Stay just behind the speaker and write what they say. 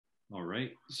All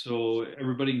right. So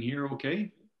everybody can hear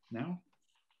okay now?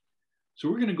 So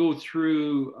we're going to go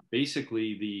through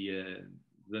basically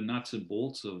the nuts and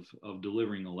bolts of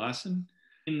delivering a lesson.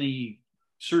 In the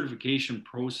certification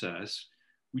process,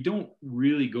 we don't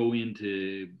really go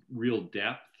into real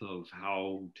depth of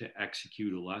how to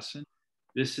execute a lesson.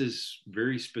 This is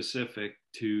very specific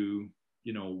to,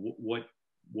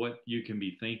 what you can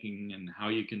be thinking and how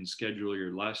you can schedule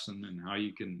your lesson and how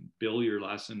you can bill your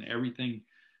lesson, everything,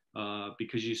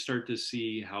 because you start to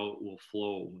see how it will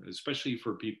flow, especially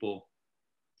for people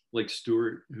like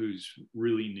Stuart, who's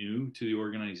really new to the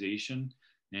organization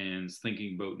and is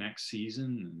thinking about next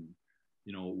season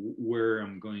and where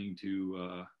I'm going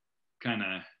to kind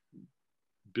of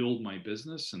build my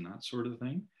business and that sort of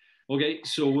thing. Okay,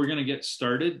 so we're gonna get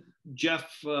started. Jeff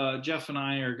and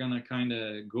I are gonna kind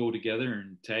of go together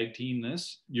and tag team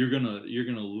this. You're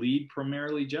gonna lead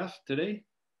primarily, Jeff, today,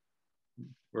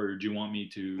 or do you want me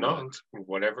to? No,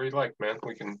 whatever you like, man.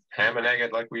 We can ham and egg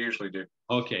it like we usually do.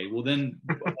 Okay, well then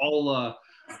I'll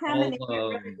really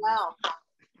well.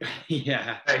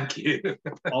 yeah. Thank you.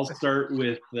 I'll start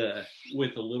with a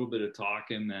little bit of talk,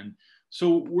 and then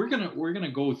so we're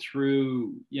gonna go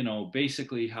through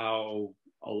basically how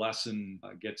a lesson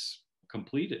gets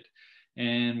completed,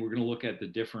 and we're gonna look at the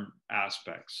different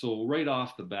aspects. So right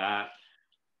off the bat,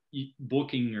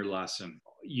 booking your lesson,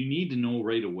 you need to know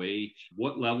right away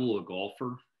what level of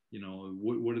golfer,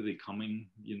 what are they coming,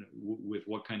 with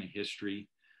what kind of history.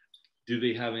 Do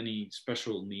they have any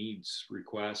special needs,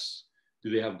 requests?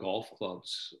 Do they have golf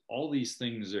clubs? All these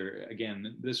things are,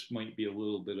 again, this might be a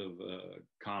little bit of a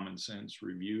common sense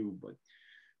review, but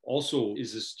also,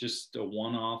 is this just a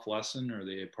one-off lesson? Or are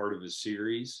they a part of a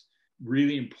series?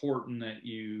 Really important that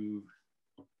you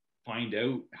find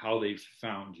out how they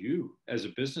found you. As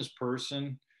a business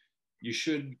person, you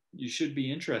should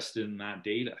be interested in that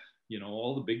data.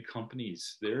 All the big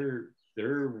companies, they're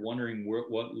wondering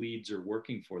what leads are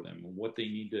working for them and what they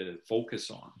need to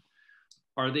focus on.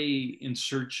 Are they in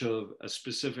search of a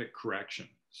specific correction?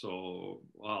 So,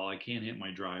 well, I can't hit my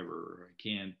driver, I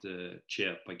can't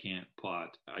chip, I can't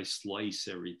putt, I slice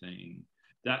everything.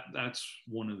 That's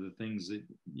one of the things that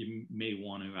you may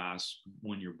want to ask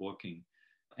when you're booking.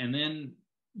 And then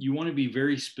you want to be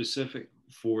very specific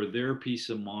for their peace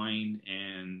of mind,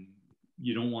 and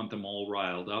you don't want them all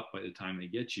riled up by the time they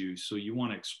get you. So you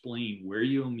want to explain where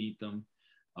you'll meet them,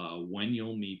 when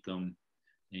you'll meet them.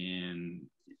 And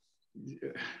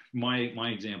my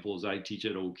example is I teach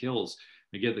at Oak Hills.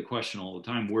 I get the question all the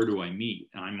time, where do I meet?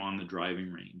 I'm on the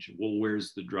driving range. Well,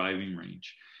 where's the driving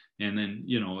range? And then,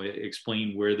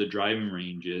 explain where the driving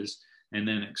range is, and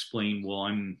then explain, well,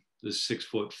 I'm the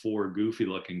 6'4" goofy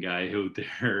looking guy out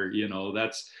there,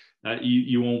 that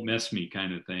you won't miss me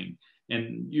kind of thing.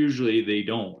 And usually they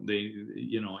don't.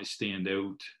 I stand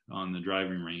out on the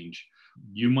driving range.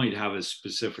 You might have a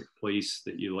specific place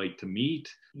that you like to meet.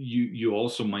 You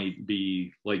also might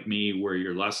be like me, where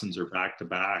your lessons are back to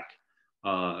back,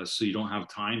 so you don't have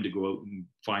time to go out and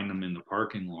find them in the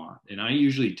parking lot. And I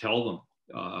usually tell them,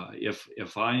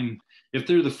 if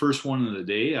they're the first one of the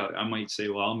day, I might say,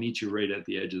 well, I'll meet you right at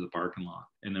the edge of the parking lot,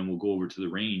 and then we'll go over to the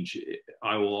range.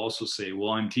 I will also say,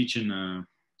 well, I'm teaching a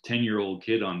 10-year-old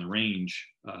kid on the range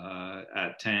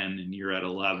at 10, and you're at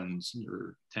 11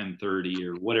 or 10:30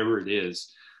 or whatever it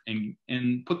is,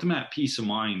 and put them at peace of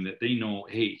mind that they know,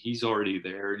 hey, he's already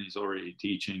there and he's already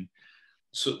teaching.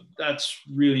 So that's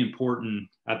really important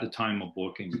at the time of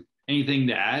booking. Anything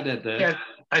to add at that? Yeah,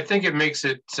 I think it makes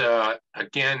it,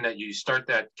 again, that you start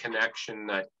that connection,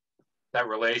 that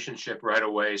relationship right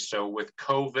away. So with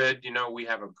COVID, we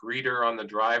have a greeter on the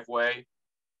driveway.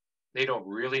 They don't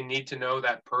really need to know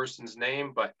that person's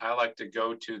name, but I like to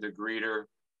go to the greeter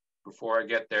before I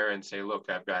get there and say, look,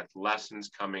 I've got lessons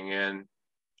coming in.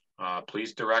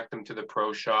 Please direct them to the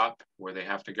pro shop, where they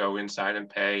have to go inside and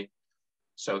pay.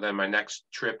 So then my next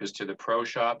trip is to the pro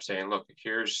shop, saying, look,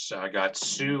 I got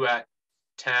Sue at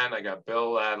 10, I got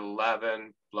Bill at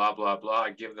 11, blah, blah, blah.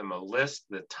 I give them a list,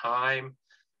 the time,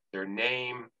 their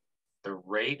name, the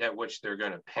rate at which they're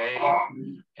going to pay.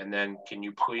 And then can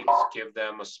you please give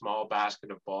them a small basket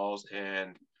of balls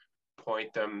and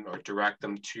point them or direct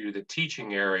them to the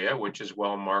teaching area, which is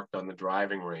well marked on the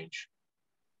driving range.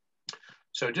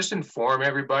 So just inform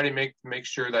everybody, make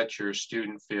sure that your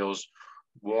student feels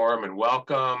warm and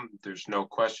welcome. There's no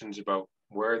questions about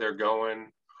where they're going,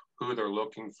 who they're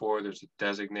looking for. There's a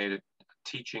designated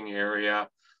teaching area.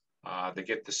 They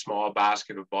get the small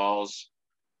basket of balls.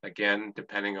 Again,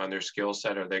 depending on their skill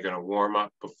set, are they going to warm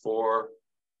up before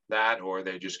that, or are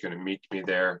they just going to meet me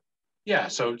there? Yeah,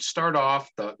 so start off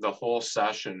the whole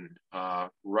session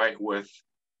right with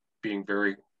being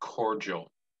very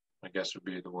cordial I guess would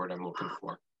be the word I'm looking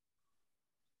for.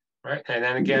 Right. And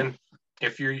then again,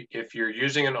 if you're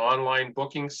using an online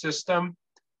booking system,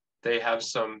 they have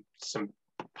some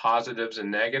positives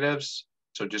and negatives.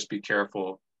 So just be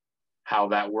careful how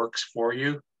that works for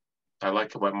you. I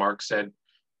like what Mark said.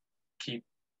 Keep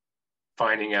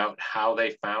finding out how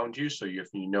they found you. So if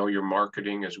you know your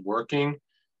marketing is working,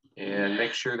 and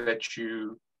make sure that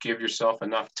you give yourself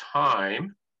enough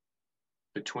time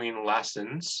between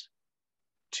lessons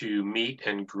to meet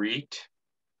and greet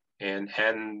and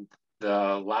end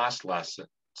the last lesson.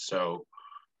 So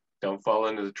don't fall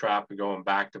into the trap of going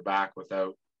back to back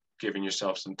without giving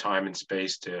yourself some time and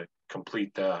space to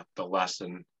complete the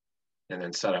lesson and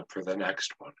then set up for the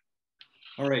next one.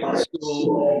 All right.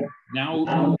 So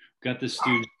now got the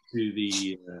student to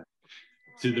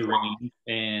the range,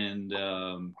 and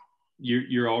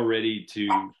you're all ready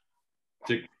to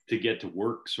get to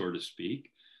work, so to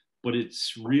speak. But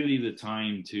it's really the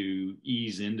time to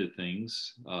ease into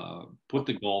things, put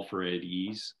the golfer at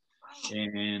ease,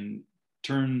 and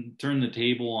turn the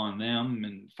table on them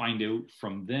and find out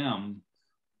from them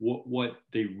what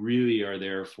they really are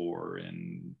there for,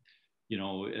 and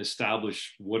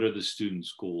establish what are the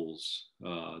students' goals.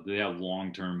 Do they have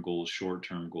long-term goals,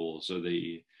 short-term goals? Are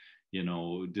they,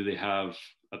 do they have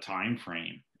a time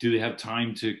frame? Do they have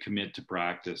time to commit to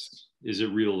practice? Is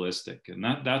it realistic? And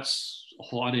that's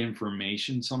a lot of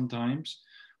information sometimes.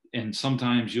 And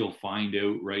sometimes you'll find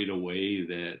out right away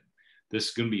that this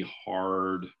is going to be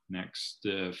hard next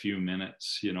few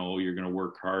minutes. You're going to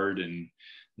work hard, and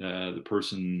the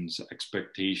person's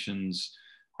expectations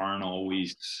aren't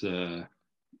always a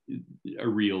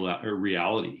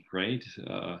reality, right?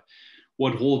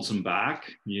 What holds them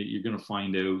back? You're going to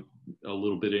find out a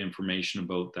little bit of information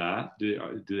about that.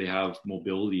 Do they have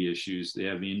mobility issues? Do they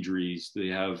have injuries? Do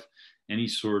they have any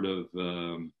sort of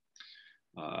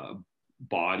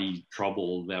body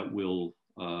trouble that will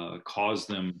cause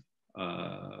them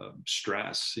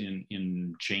stress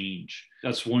in change?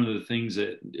 That's one of the things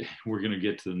that we're going to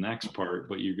get to the next part,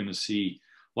 but you're going to see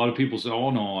a lot of people say, "Oh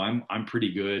no, I'm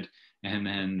pretty good," and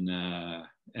then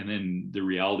the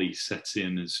reality sets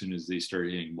in as soon as they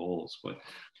start hitting balls. But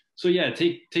so yeah,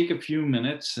 take a few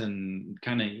minutes and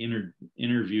kind of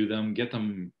interview them, get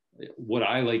them. What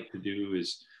I like to do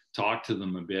is talk to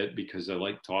them a bit because I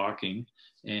like talking,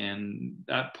 and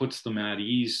that puts them at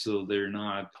ease so they're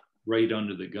not right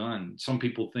under the gun. Some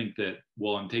people think that,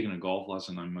 well, I'm taking a golf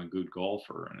lesson, I'm a good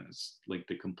golfer, and it's like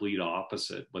the complete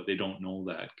opposite. But they don't know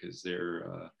that because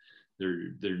they're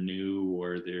new,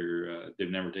 or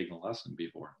they've never taken a lesson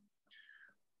before.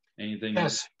 Anything?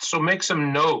 Yes. So make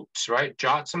some notes, right?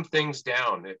 Jot some things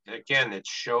down. It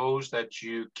shows that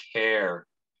you care,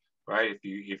 right?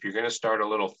 If you're going to start a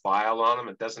little file on them,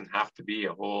 it doesn't have to be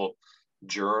a whole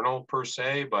journal per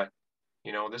se, but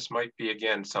this might be,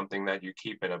 again, something that you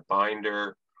keep in a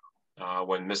binder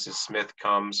when Mrs. Smith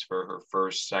comes for her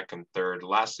first, second, third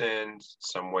lesson,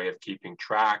 some way of keeping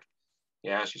track.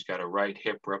 Yeah, she's got a right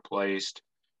hip replaced.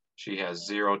 She has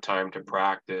 0 time to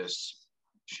practice.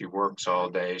 She works all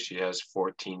day. She has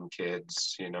 14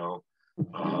 kids,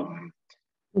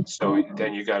 So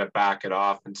then you got to back it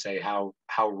off and say, how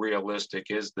realistic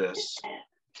is this?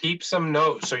 Keep some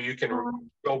notes so you can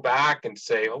go back and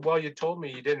say, oh, well, you told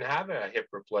me you didn't have a hip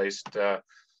replaced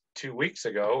 2 weeks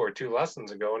ago or 2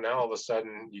 lessons ago. Now all of a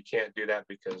sudden you can't do that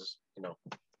because,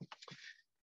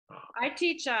 I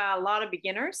teach a lot of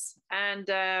beginners, and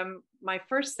my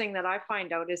first thing that I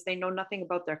find out is they know nothing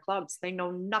about their clubs. They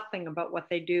know nothing about what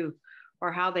they do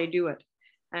or how they do it.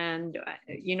 And,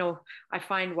 I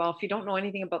find, well, if you don't know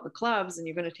anything about the clubs and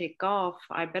you're going to take golf,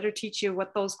 I better teach you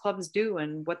what those clubs do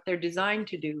and what they're designed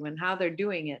to do and how they're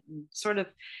doing it, and sort of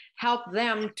help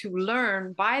them to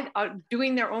learn by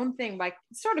doing their own thing, by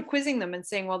sort of quizzing them and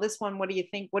saying, well, this one, what do you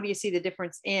think? What do you see the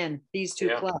difference in these two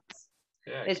clubs?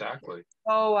 Yeah, exactly.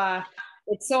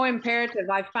 It's so imperative.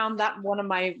 I found that one of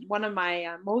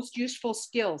my most useful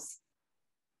skills.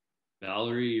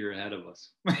 Valerie, you're ahead of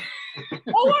us.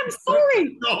 Oh, I'm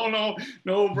sorry.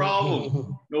 No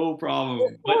problem. No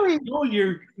problem. But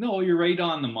you're right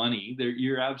on the money.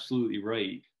 You're absolutely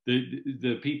right.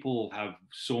 The people have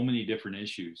so many different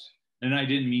issues, and I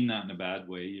didn't mean that in a bad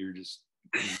way. You're just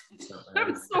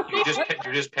I'm sorry.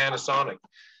 You're just Panasonic.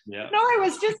 Yeah. No, I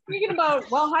was just thinking about,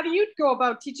 well, how do you go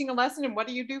about teaching a lesson, and what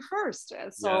do you do first?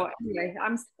 So anyway,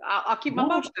 I'll keep my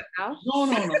mouth shut now.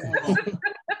 No.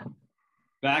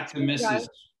 Back to Mrs.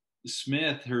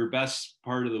 Smith. Her best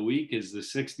part of the week is the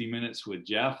 60 minutes with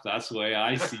Jeff. That's the way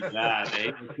I see that.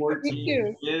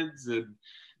 14 kids, and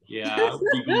yeah,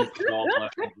 we go to golf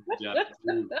lessons with Jeff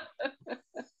too.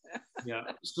 Yeah.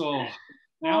 So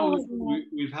Now Oh,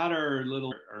 we've had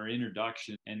our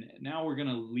introduction, and now we're going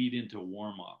to lead into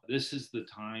warm up. This is the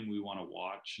time we want to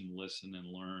watch and listen and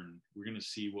learn. We're going to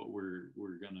see what we're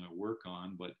going to work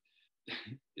on, but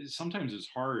sometimes it's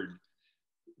hard.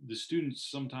 The students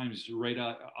sometimes right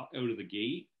out of the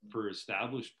gate for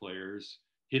established players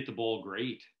hit the ball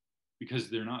great because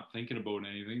they're not thinking about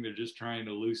anything. They're just trying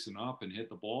to loosen up and hit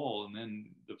the ball, and then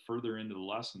the further into the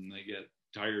lesson, they get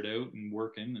tired out and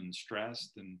working and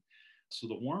stressed, and so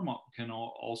the warm up can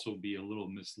also be a little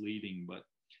misleading. But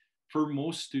for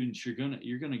most students,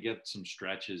 you're gonna get some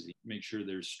stretches. Make sure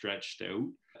they're stretched out.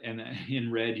 And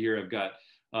in red here, I've got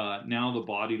now the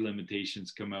body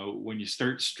limitations come out when you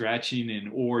start stretching and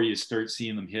or you start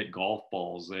seeing them hit golf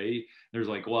balls. There's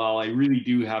like, well, I really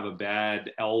do have a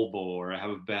bad elbow or I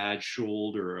have a bad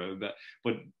shoulder,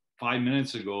 but 5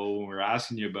 minutes ago when we were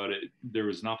asking you about it, there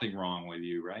was nothing wrong with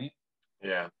you, right?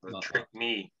 Yeah, the trick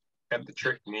knee. Got the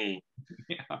trick knee.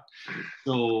 Yeah.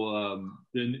 So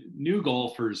the new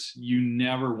golfers, you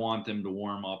never want them to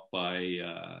warm up by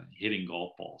hitting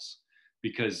golf balls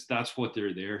because that's what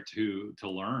they're there to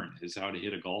learn is how to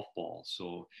hit a golf ball.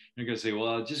 So you're gonna say,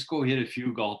 well, just go hit a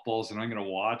few golf balls and I'm gonna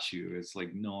watch you. It's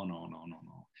like no, no, no, no,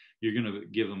 no. You're gonna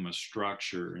give them a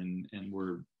structure, and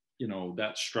we're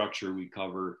that structure we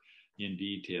cover in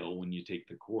detail when you take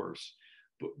the course.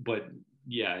 But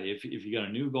yeah, if you got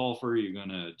a new golfer, you're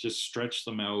gonna just stretch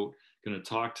them out, gonna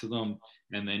talk to them,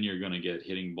 and then you're gonna get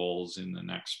hitting balls in the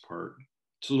next part.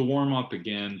 So the warm up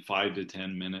again, 5 to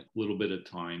 10 minutes, little bit of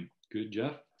time. Good,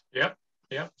 Jeff? Yeah,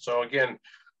 yeah. So again,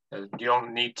 you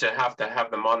don't need to have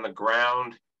them on the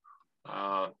ground,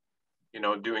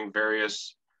 doing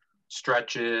various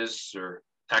stretches or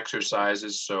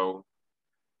exercises. So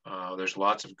there's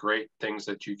lots of great things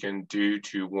that you can do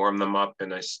to warm them up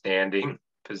in a standing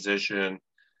position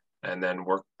and then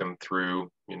work them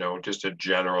through, just a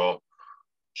general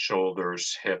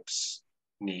shoulders, hips,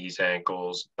 knees,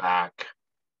 ankles, back,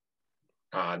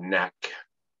 neck,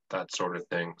 that sort of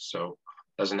thing. So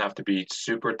it doesn't have to be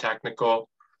super technical.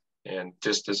 And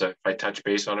just as if I touch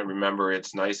base on it, remember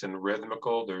it's nice and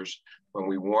rhythmical. When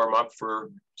we warm up for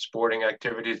sporting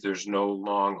activities, there's no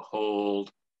long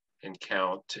hold and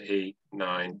count to 8,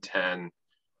 9, 10,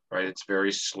 right? It's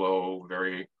very slow,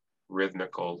 very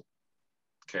rhythmical,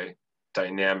 okay?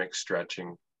 Dynamic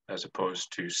stretching as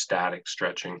opposed to static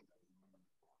stretching,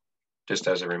 just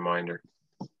as a reminder.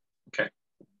 Okay.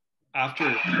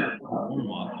 After warm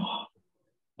up,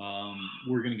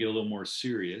 we're going to get a little more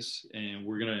serious and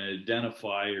we're going to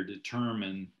identify or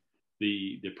determine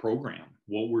the program,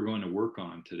 what we're going to work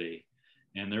on today.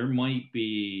 And there might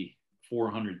be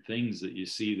 400 things that you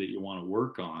see that you want to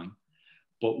work on,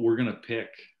 but we're going to pick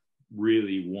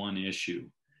really one issue.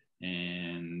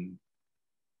 And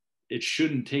it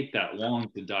shouldn't take that long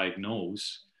to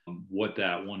diagnose what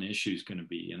that one issue is going to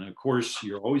be. And of course,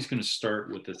 you're always going to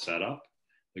start with the setup,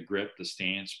 the grip, the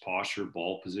stance, posture,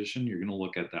 ball position. You're going to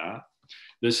look at that.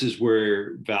 This is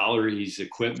where Valerie's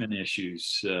equipment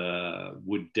issues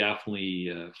would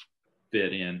definitely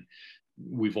fit in.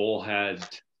 We've all had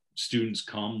students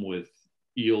come with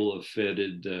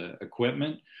ill-fitted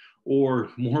equipment, or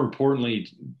more importantly,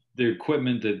 the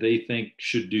equipment that they think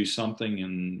should do something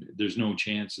and there's no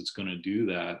chance it's going to do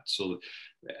that. So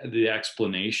the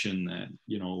explanation that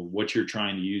what you're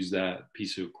trying to use that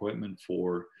piece of equipment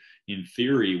for in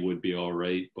theory would be all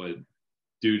right, but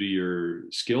due to your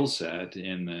skill set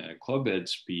and the club head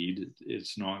speed,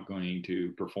 it's not going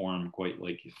to perform quite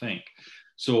like you think.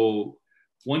 So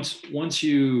once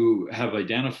you have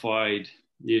identified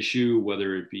the issue,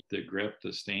 whether it be the grip,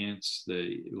 the stance,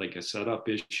 like a setup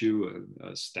issue,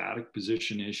 a static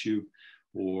position issue,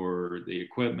 or the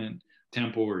equipment,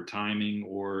 tempo or timing,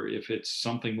 or if it's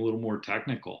something a little more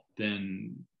technical,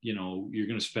 then you're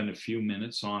going to spend a few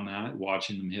minutes on that,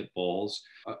 watching them hit balls.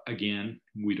 Again,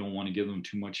 we don't want to give them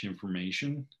too much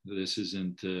information. This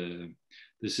isn't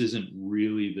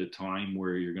really the time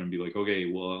where you're going to be like,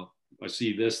 okay, well, I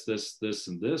see this,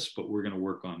 and this, but we're going to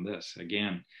work on this.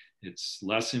 Again, it's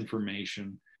less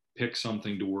information. Pick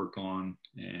something to work on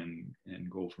and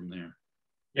go from there.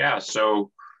 Yeah.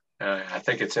 So I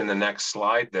think it's in the next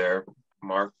slide there,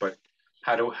 Mark. But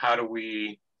how do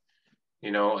we,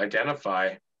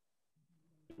 identify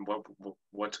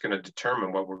what's going to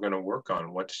determine what we're going to work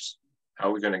on? How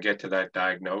are we going to get to that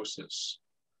diagnosis,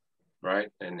 right?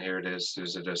 And here it is.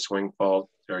 Is it a swing fault?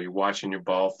 Are you watching your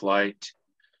ball flight,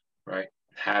 right?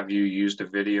 Have you used a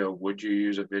video? Would you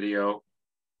use a video,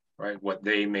 right? What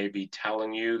they may be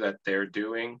telling you that they're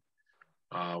doing,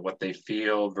 what they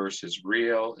feel versus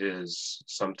real is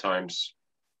sometimes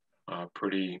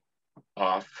pretty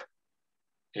off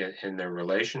in their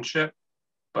relationship.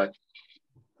 But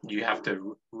you have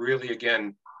to really,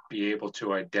 again, be able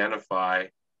to identify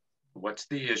what's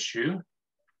the issue,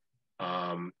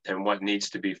 and what needs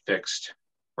to be fixed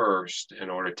first in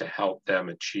order to help them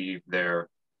achieve their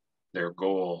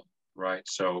goal, right?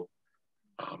 So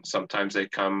sometimes they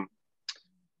come,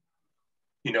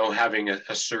 having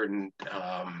a certain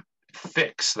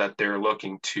fix that they're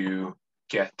looking to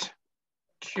get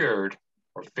cured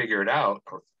or figured out,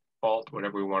 or fault,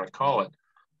 whatever we want to call it.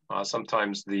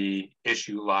 Sometimes the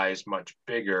issue lies much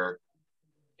bigger,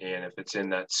 and if it's in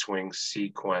that swing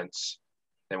sequence,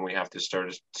 then we have to sort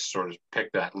of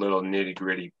pick that little nitty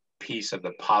gritty piece of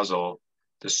the puzzle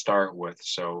to start with.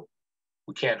 So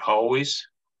we can't always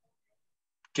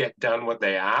get done what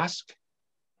they ask,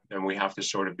 and we have to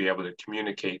sort of be able to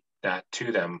communicate that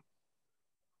to them,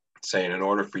 saying, in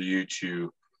order for you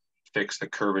to fix the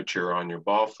curvature on your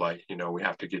ball flight, we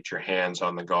have to get your hands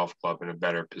on the golf club in a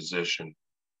better position,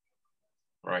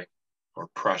 right? Or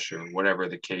pressure, whatever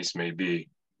the case may be.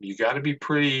 You got to be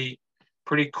pretty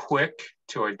quick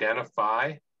to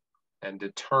identify and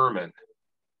determine,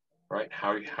 right,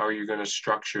 how you're going to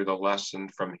structure the lesson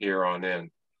from here on in.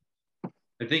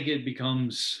 I think it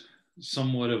becomes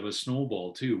somewhat of a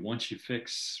snowball too. Once you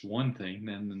fix one thing,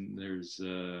 then there's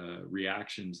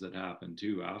reactions that happen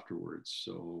too afterwards.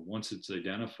 So once it's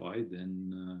identified,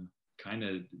 then kind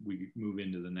of we move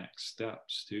into the next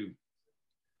steps too.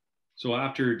 So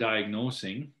after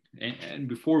diagnosing, and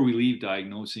before we leave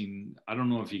diagnosing, I don't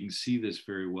know if you can see this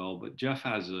very well, but Jeff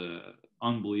has a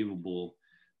unbelievable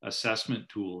assessment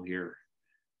tool here,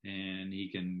 and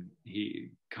he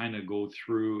kind of go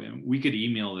through, and we could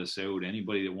email this out.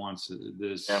 Anybody that wants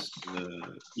this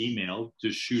email,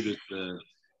 just shoot us the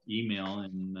email,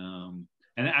 and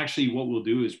actually what we'll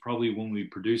do is probably when we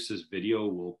produce this video,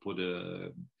 we'll put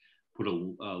a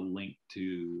link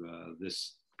to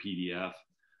this PDF.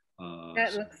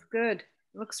 That looks good.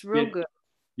 Looks real good.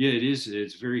 Yeah, it is.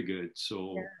 It's very good.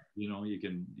 So you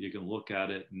can look at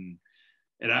it, and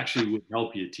it actually would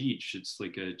help you teach. It's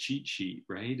like a cheat sheet,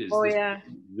 right? Is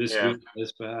this good,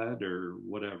 this bad, or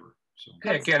whatever? So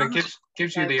again, it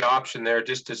gives you the option there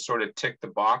just to sort of tick the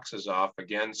boxes off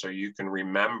again, so you can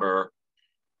remember,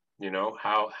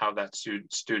 how that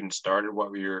student started,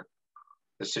 what were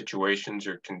the situations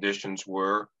or conditions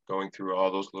were, going through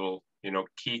all those little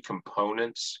key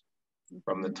components,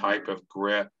 from the type of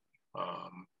grip,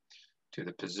 to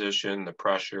the position, the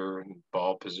pressure and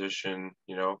ball position,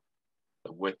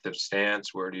 the width of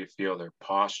stance, where do you feel their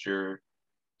posture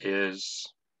is,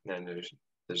 and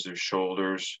there's their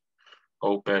shoulders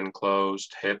open,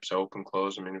 closed, hips open,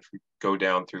 closed. I mean, if we go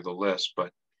down through the list,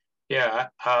 but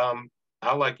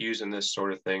I like using this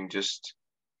sort of thing just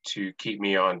to keep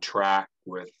me on track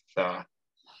with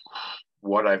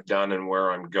what I've done and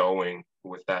where I'm going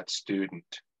with that student,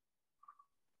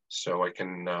 so I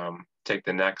can take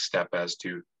the next step as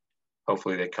to,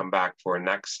 hopefully they come back for a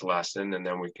next lesson, and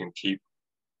then we can keep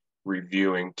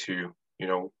reviewing to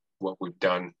what we've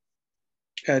done.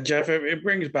 Jeff, it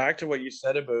brings back to what you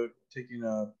said about taking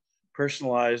a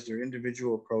personalized or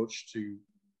individual approach to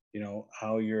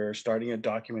how you're starting a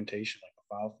documentation, like a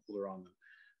file folder on them.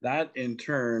 That in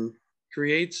turn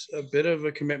creates a bit of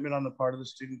a commitment on the part of the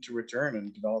student to return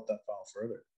and develop that file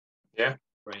further. Yeah,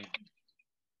 right.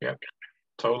 Yeah,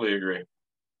 totally agree.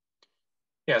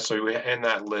 Yeah, so in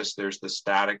that list, there's the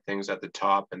static things at the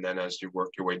top, and then as you work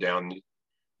your way down,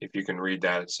 if you can read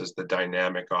that, it says the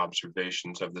dynamic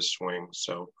observations of the swing.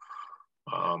 So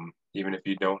even if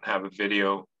you don't have a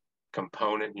video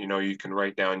component, you can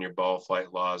write down your ball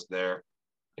flight laws there: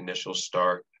 initial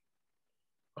start,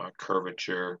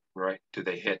 curvature, right? Do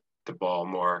they hit the ball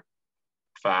more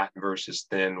fat versus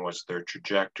thin? What's their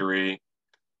trajectory?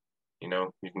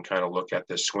 You can kind of look at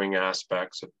the swing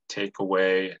aspects of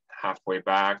takeaway, halfway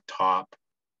back, top,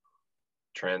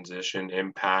 transition,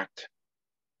 impact.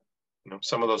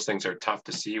 Some of those things are tough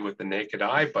to see with the naked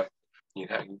eye, but you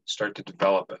start to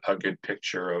develop a good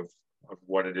picture of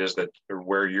what it is or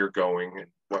where you're going and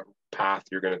what path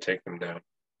you're going to take them down.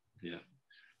 Yeah.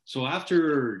 So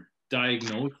after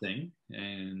diagnosing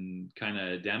and kind of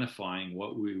identifying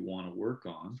what we want to work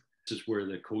on, this is where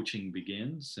the coaching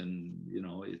begins, and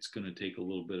it's going to take a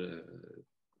little bit of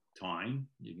time.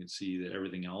 You can see that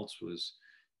everything else was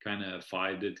kind of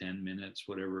 5 to 10 minutes,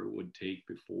 whatever it would take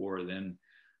before. Then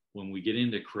when we get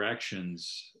into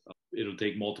corrections, it'll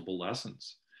take multiple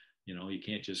lessons. You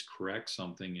can't just correct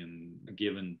something in a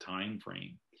given time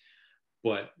frame.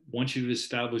 But once you've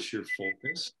established your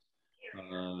focus,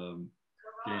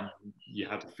 then you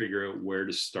have to figure out where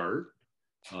to start,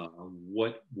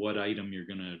 what item you're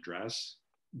going to address,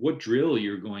 what drill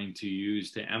you're going to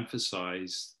use to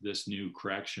emphasize this new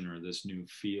correction or this new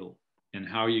feel. and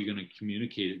how are you going to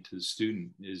communicate it to the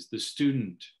student? Is the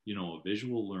student, a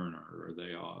visual learner? Are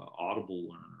they a audible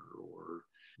learner? Or,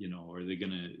 are they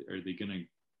gonna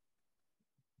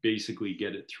basically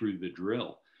get it through the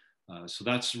drill? So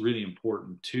that's really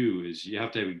important too, is you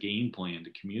have to have a game plan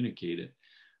to communicate it.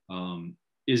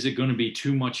 Is it going to be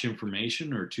too much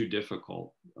information or too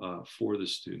difficult for the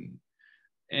student?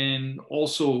 And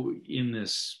also in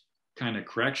this kind of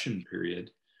correction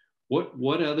period,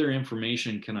 what other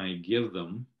information can I give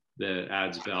them that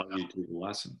adds value to the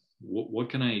lesson? What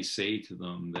can I say to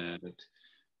them that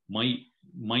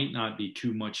might not be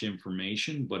too much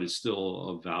information, but it's still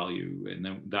of value? And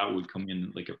then that would come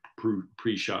in like a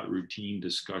pre-shot routine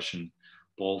discussion,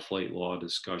 ball flight law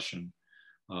discussion,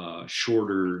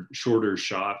 shorter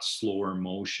shots, slower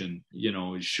motion,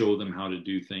 show them how to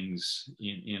do things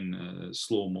in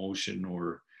slow motion,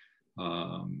 or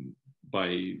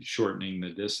by shortening the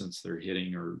distance they're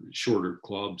hitting, or shorter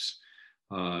clubs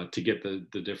to get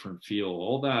the different feel.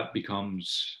 All that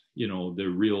becomes,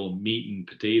 the real meat and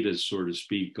potatoes, so to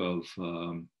speak, of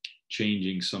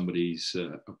changing somebody's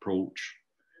approach.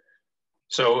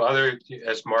 So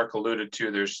as Mark alluded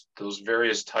to, there's those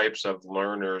various types of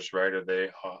learners, right? Are they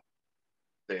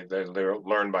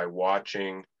learn by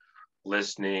watching,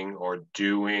 listening, or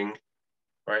doing,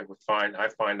 right? I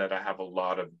find that I have a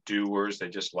lot of doers. They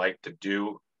just like to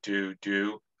do.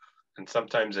 And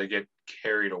sometimes they get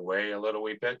carried away a little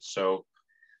wee bit. So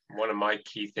one of my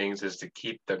key things is to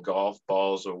keep the golf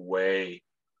balls away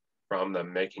from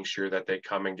them, making sure that they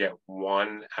come and get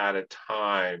one at a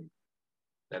time.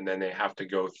 And then they have to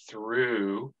go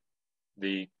through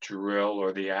the drill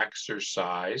or the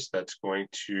exercise that's going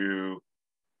to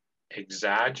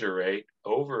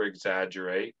over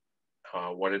exaggerate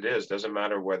what it is. Doesn't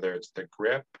matter whether it's the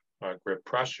grip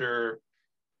pressure,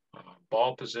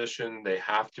 ball position. They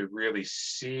have to really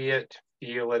see it,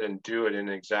 feel it, and do it in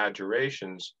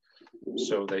exaggerations,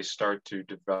 so they start to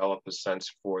develop a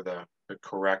sense for the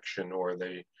correction or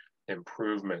the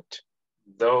improvement.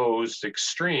 Those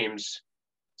extremes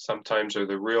sometimes are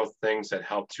the real things that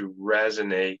help to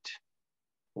resonate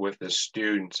with the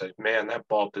students. Like, man, that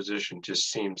ball position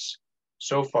just seems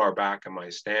so far back in my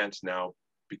stance now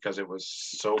because it was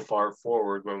so far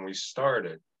forward when we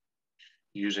started.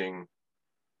 Using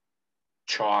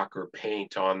chalk or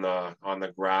paint on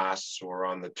the grass or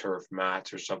on the turf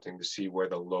mats or something to see where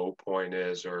the low point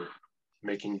is, or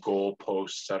making goal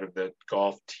posts out of the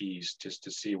golf tees just to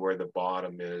see where the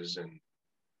bottom is. And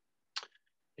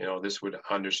this would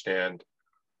understand,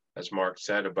 as Mark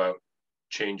said, about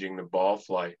changing the ball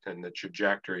flight and the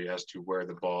trajectory as to where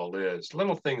the ball is.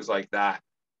 Little things like that,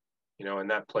 and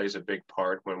that plays a big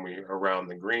part when we around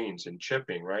the greens and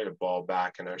chipping, right? A ball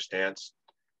back in our stance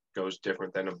goes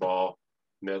different than a ball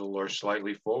middle or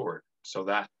slightly forward. So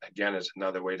that, again, is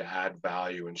another way to add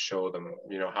value and show them,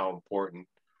 how important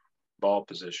ball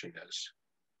position is.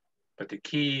 But the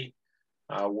key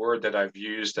word that I've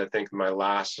used, I think, in my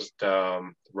last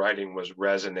writing was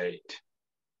resonate.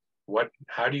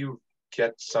 How do you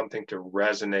get something to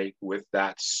resonate with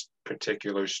that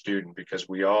particular student? Because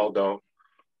we all don't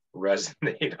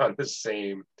resonate on the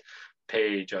same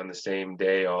page on the same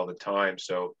day all the time.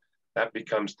 So that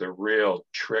becomes the real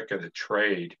trick of the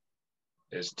trade,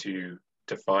 is to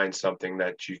find something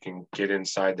that you can get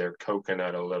inside their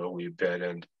coconut a little wee bit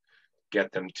and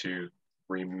get them to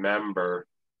remember,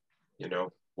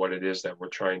 what it is that we're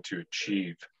trying to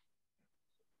achieve.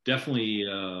 Definitely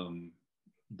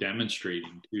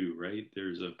demonstrating too, right?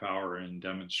 There's a power in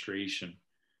demonstration.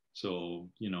 So,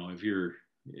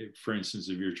 for instance,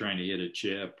 if you're trying to hit a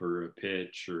chip or a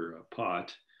pitch or a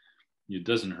putt, it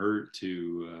doesn't hurt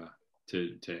to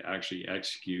actually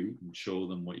execute and show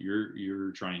them what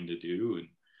you're trying to do. And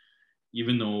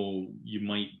even though you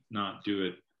might not do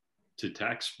it to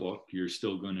textbook, you're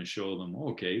still going to show them,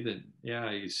 okay, that, yeah,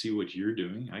 I see what you're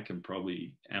doing. I can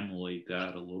probably emulate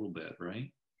that a little bit,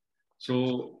 right?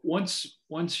 So once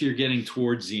you're getting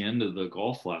towards the end of the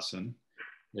golf lesson,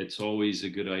 it's always a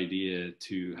good idea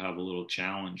to have a little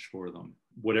challenge for them.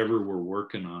 Whatever we're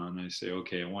working on, I say,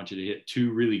 okay, I want you to hit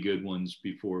 2 really good ones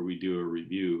before we do a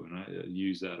review. And I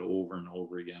use that over and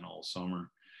over again all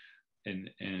summer.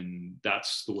 And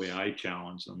that's the way I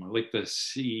challenge them. I like to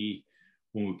see,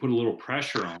 when we put a little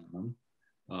pressure on them,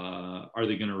 are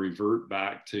they going to revert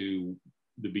back to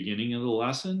the beginning of the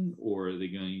lesson, or are they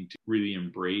going to really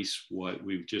embrace what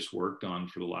we've just worked on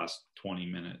for the last 20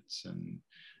 minutes and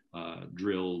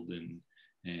drilled and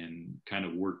kind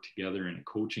of work together in a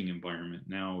coaching environment?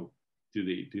 Now, do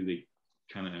they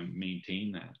kind of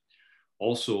maintain that?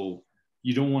 Also,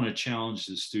 you don't want to challenge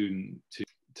the student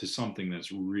to something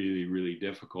that's really, really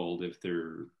difficult if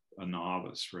they're a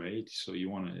novice, right? So you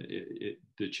want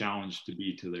the challenge to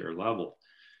be to their level,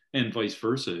 and vice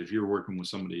versa. If you're working with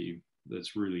somebody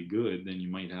that's really good, then you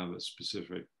might have a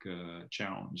specific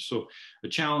challenge. So a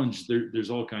challenge, there's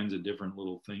all kinds of different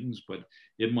little things, but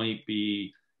it might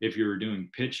be, if you're doing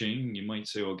pitching, you might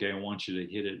say, okay, I want you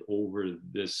to hit it over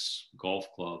this golf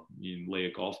club. You lay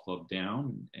a golf club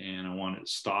down, and I want it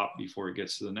to stop before it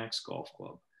gets to the next golf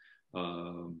club.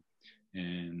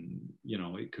 And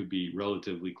it could be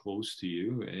relatively close to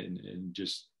you, and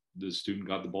just the student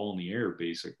got the ball in the air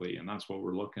basically, and that's what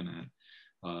we're looking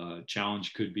at.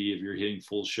 Challenge could be, if you're hitting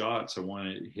full shots, I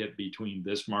want to hit between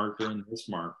this marker and this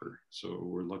marker. So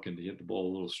we're looking to hit the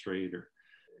ball a little straighter,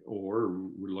 or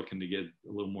we're looking to get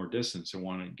a little more distance. I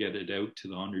want to get it out to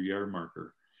the 100-yard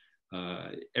marker.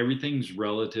 Everything's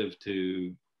relative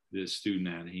to the student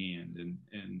at hand.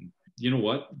 And you know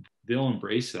what? They'll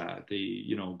embrace that.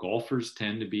 Golfers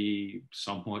tend to be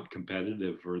somewhat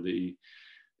competitive, or they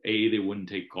wouldn't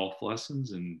take golf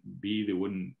lessons, and B, they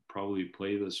wouldn't probably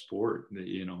play the sport.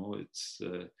 It's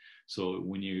so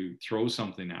when you throw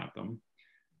something at them,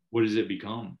 what does it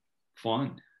become?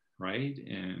 Fun, right?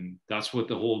 And that's what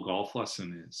the whole golf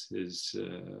lesson is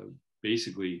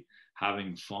basically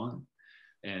having fun.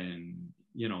 And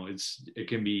it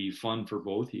can be fun for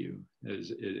both of you.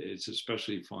 It's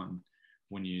especially fun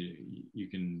when you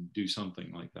can do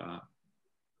something like that.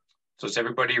 So does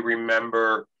everybody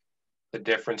remember the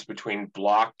difference between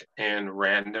blocked and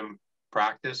random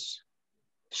practice?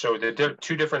 So the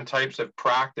two different types of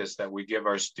practice that we give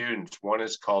our students, one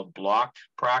is called blocked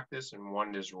practice and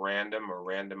one is random or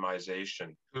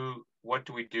randomization. What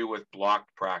do we do with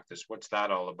blocked practice? What's that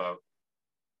all about?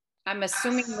 I'm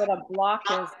assuming that a block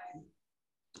is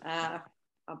a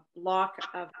block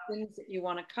of things that you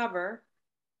want to cover,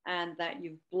 and that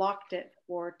you've blocked it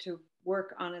to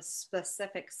work on a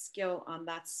specific skill on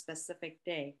that specific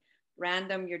day.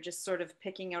 Random, you're just sort of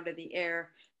picking out of the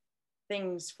air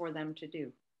things for them to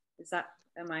do.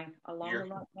 Am I along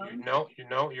that line? No,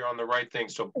 you're on the right thing.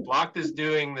 So blocked is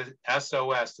doing the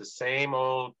SOS, the same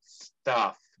old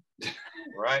stuff,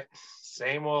 right?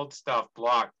 Same old stuff,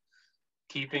 blocked.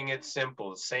 Keeping it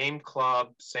simple, same club,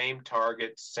 same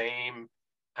target, same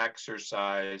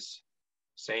exercise,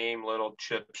 same little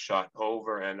chip shot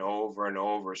over and over and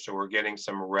over. So we're getting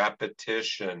some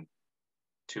repetition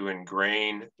to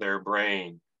ingrain their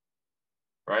brain,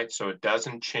 right? So it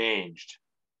doesn't change.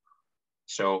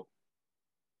 So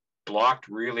blocked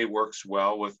really works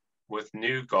well with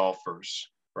new golfers,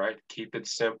 right? Keep it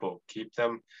simple, keep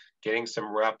them getting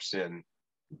some reps in,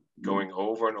 going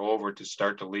over and over to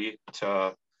start to lead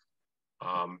to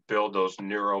build those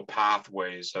neural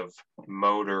pathways of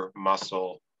motor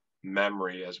muscle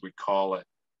memory, as we call it.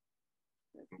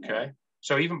 Okay,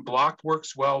 so even blocked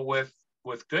works well with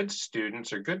good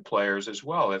students or good players as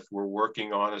well, if we're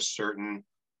working on a certain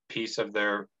piece of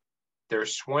their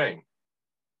swing,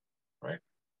 right?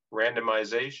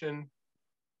 Randomization,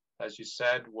 as you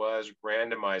said, was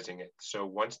randomizing it. So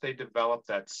once they develop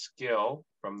that skill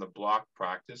from the block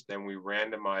practice, then we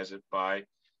randomize it by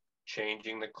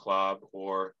changing the club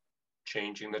or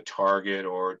changing the target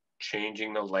or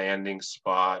changing the landing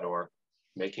spot or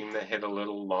making the hit a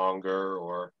little longer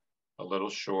or a little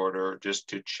shorter, just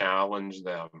to challenge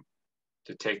them,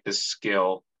 to take the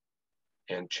skill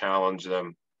and challenge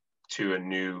them to a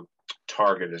new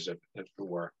target, as it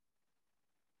were.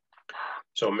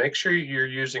 So make sure you're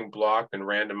using block and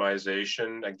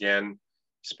randomization, again,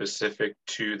 specific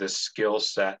to the skill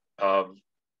set of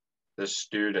the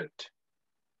student,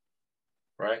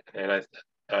 right? And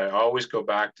I always go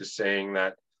back to saying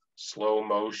that slow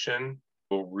motion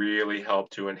will really help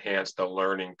to enhance the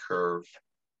learning curve.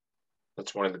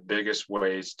 That's one of the biggest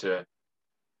ways to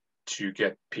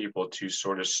get people to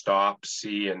sort of stop,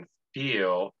 see, and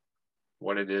feel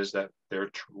what it is that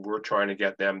we're trying to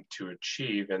get them to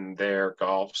achieve in their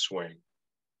golf swing.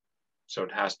 So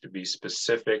it has to be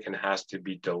specific and has to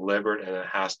be deliberate and it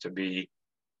has to be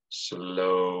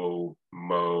slow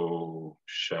motion.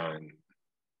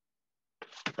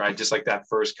 Right, just like that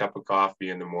first cup of coffee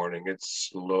in the morning, it's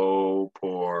slow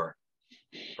pour.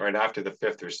 Right after the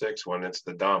fifth or sixth one, it's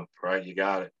the dump, right? You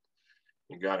got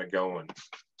it going.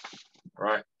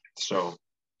 Right, so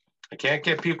I can't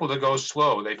get people to go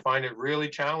slow. They find it really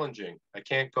challenging. I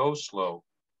can't go slow.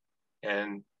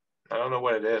 And I don't know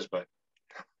what it is, but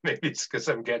maybe it's because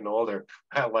I'm getting older.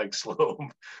 I like slow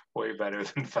way better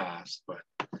than fast. But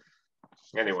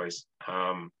anyways,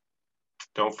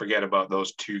 don't forget about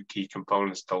those two key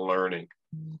components to learning.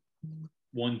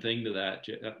 One thing to that,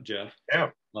 Jeff.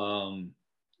 Yeah.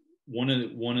 One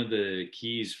of the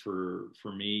keys for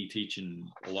me teaching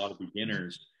a lot of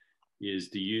beginners is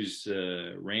to use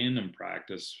random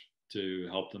practice to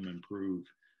help them improve.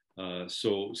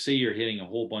 So say you're hitting a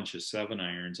whole bunch of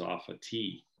 7-irons off a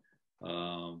tee.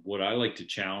 What I like to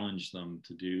challenge them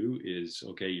to do is,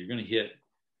 okay, you're going to hit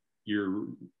your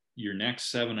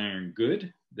next 7-iron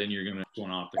good, then you're going to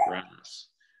one off the grass.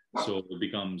 So it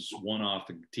becomes one off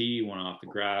the tee, one off the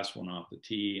grass, one off the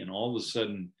tee, and all of a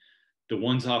sudden the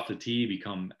ones off the tee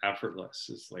become effortless.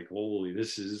 It's like, holy,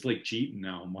 this is like cheating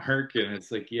now, Mark. And it's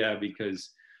like, yeah,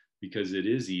 because it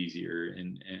is easier,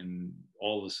 and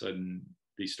all of a sudden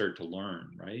they start to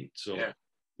learn, right? So Yeah.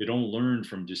 they don't learn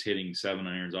from just hitting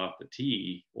 7-irons off the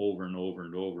tee over and over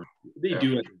and over. They Yeah.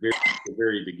 do at the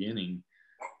very beginning.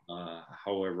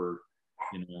 However,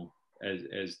 you know,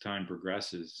 as time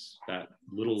progresses, that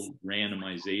little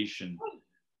randomization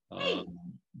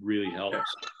really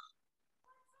helps.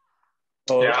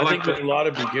 Well, Yeah, I I like think with to- a lot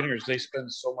of beginners, they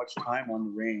spend so much time on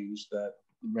the range that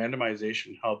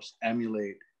randomization helps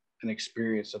emulate an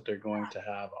experience that they're going to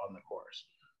have on the course.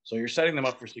 So you're setting them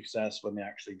up for success when they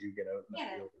actually do get out in the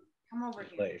field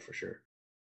and play, for sure.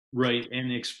 Right,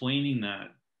 and explaining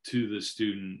that to the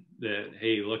student that,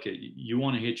 hey, look, you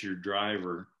want to hit your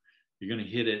driver, you're going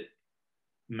to hit it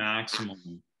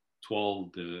maximum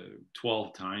 12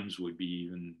 times would be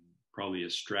even probably a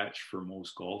stretch for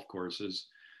most golf courses.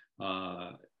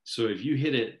 So if you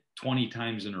hit it 20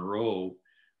 times in a row,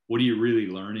 what are you really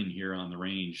learning here on the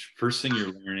range? First thing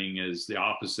you're learning is the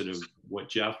opposite of what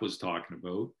Jeff was talking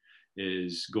about,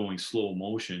 is going slow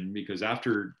motion, because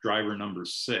after driver number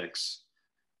 6,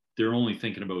 they're only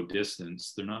thinking about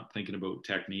distance. They're not thinking about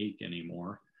technique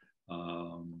anymore.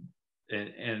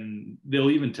 And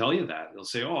they'll even tell you that. They'll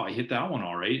say, oh, I hit that one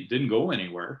all right. It didn't go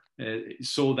anywhere.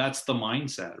 So that's the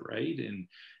mindset, right?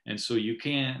 And so you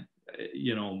can't,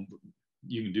 you know,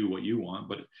 you can do what you want,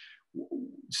 but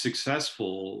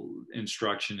successful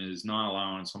instruction is not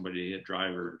allowing somebody to hit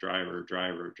driver,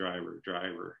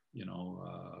 you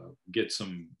know, get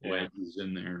some wedges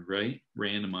in there, right?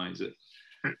 Randomize it.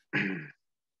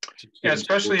 Yeah,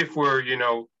 especially if we're, you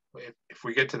know, if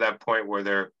we get to that point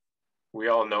where we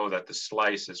all know that the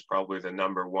slice is probably the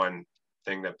number one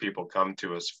thing that people come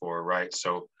to us for, right?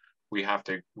 So we have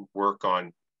to work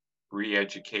on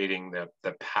re-educating the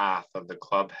path of the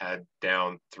club head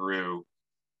down through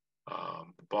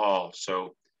the ball.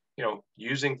 So, you know,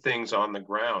 using things on the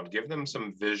ground, give them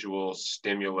some visual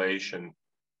stimulation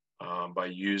by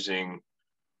using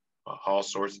all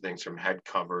sorts of things, from head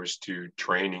covers to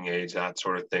training aids, that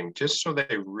sort of thing, just so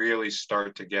they really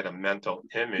start to get a mental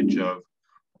image of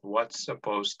what's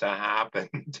supposed to happen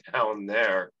down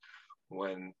there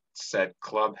when said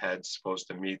club head's supposed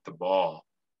to meet the ball,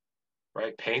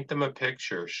 right? Paint them a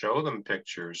picture, show them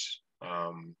pictures,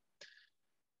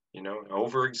 you know,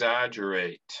 over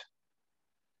exaggerate,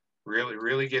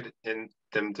 really get in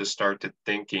them to start to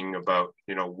thinking about,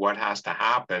 you know, what has to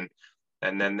happen.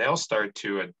 And then they'll start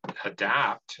to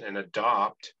adapt and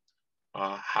adopt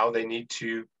how they need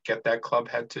to get that club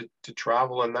head to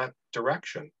travel in that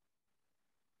direction.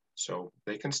 So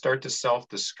they can start to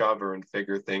self-discover and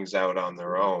figure things out on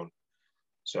their own.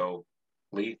 So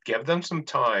give them some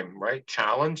time, right?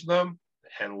 Challenge them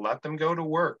and let them go to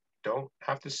work. Don't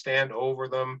have to stand over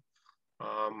them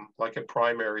like a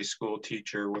primary school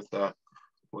teacher with a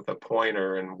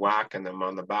pointer and whacking them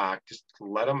on the back. Just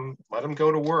let them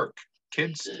go to work.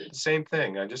 Kids, same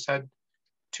thing. I just had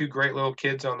 2 great little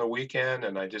kids on the weekend,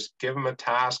 and I just give them a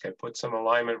task. I put some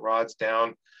alignment rods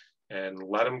down and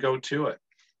let them go to it.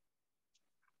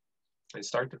 They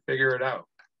start to figure it out.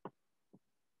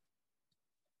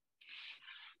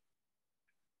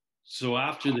 So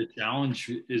after the challenge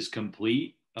is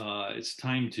complete, it's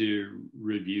time to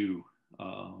review.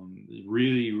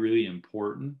 Really, really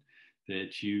important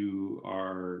that you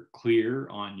are clear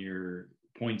on your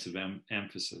points of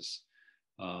emphasis.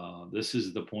 This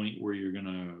is the point where you're going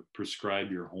to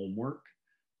prescribe your homework.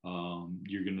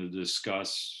 You're going to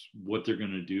discuss what they're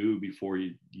going to do before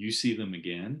you see them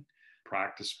again.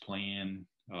 Practice plan,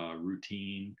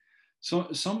 routine.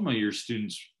 So some of your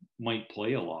students might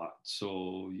play a lot,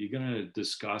 so you're going to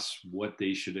discuss what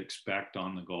they should expect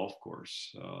on the golf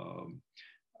course.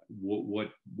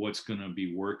 What's going to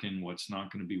be working, what's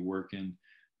not going to be working,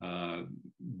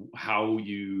 how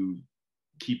you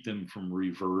keep them from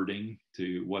reverting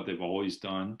to what they've always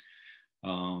done,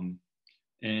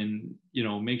 and you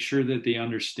know, make sure that they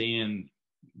understand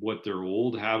what their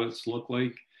old habits look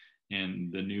like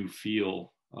and the new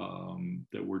feel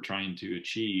that we're trying to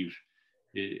achieve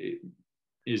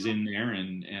is in there,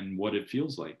 and what it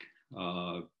feels like.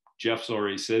 Jeff's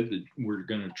already said that we're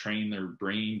going to train their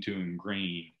brain to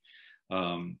ingrain.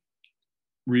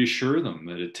 Reassure them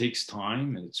that it takes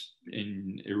time, and it's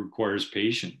and it requires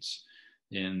patience,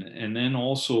 and then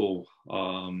also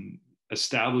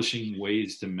establishing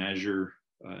ways to measure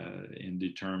and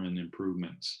determine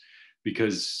improvements,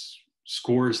 because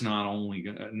score is not only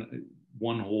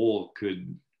one hole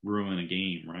could ruin a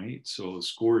game, right? So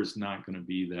score is not going to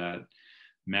be that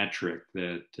metric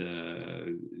that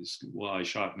well, I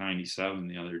shot 97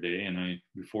 the other day, and I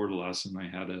before the lesson I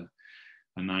had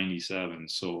a 97.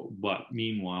 So, but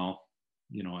meanwhile,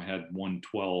 I had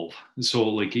 112. So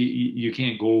like you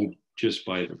can't go just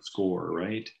by the score,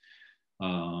 right?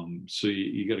 So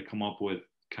you got to come up with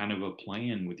kind of a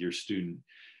plan with your student.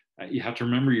 You have to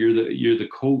remember you're the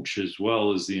coach as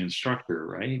well as the instructor,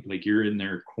 right? Like you're in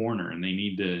their corner, and they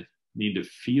need to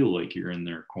feel like you're in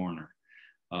their corner.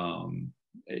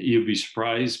 You'd be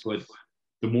surprised, but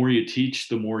the more you teach,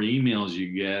 the more emails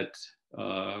you get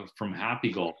from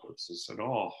happy golfers. I said,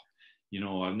 "Oh,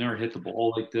 I've never hit the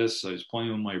ball like this. I was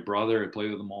playing with my brother. I play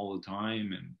with him all the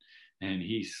time, and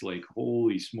he's like,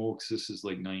 holy smokes, this is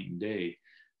like night and day."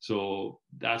 So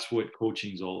that's what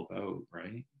coaching's all about,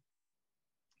 right?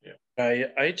 Yeah.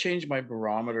 I change my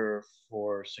barometer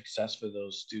for success for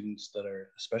those students that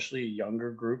are especially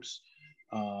younger groups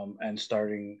and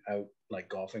starting out like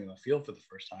golfing in the field for the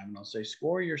first time. And I'll say,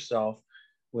 score yourself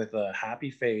with a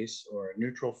happy face or a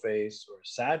neutral face or a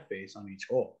sad face on each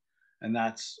hole. And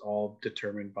that's all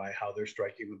determined by how they're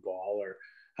striking the ball, or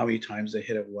how many times they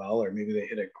hit it well, or maybe they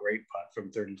hit a great putt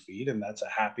from 30 feet, and that's a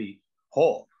happy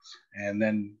hole. And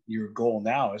then your goal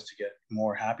now is to get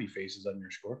more happy faces on your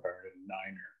scorecard in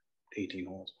 9 or 18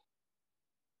 holes.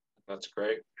 That's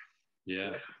great.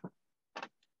 Yeah.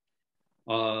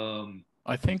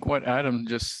 I think what Adam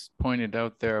just pointed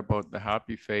out there about the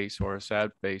happy face or a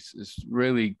sad face is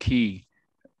really key,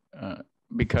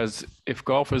 because if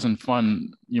golf isn't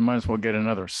fun, you might as well get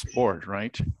another sport,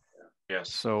 right?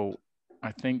 Yes. So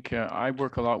I think I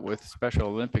work a lot with Special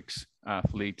Olympics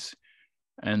athletes.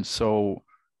 And so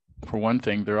for one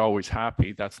thing, they're always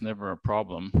happy. That's never a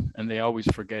problem. And they always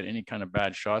forget any kind of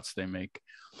bad shots they make.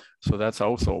 So that's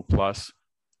also a plus.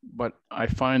 But I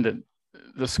find that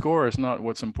the score is not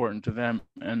what's important to them.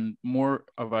 And more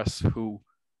of us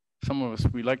some of us,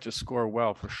 we like to score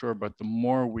well for sure. But the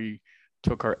more we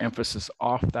took our emphasis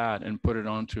off that and put it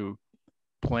onto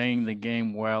playing the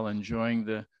game well, enjoying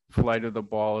the flight of the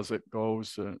ball as it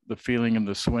goes, the feeling of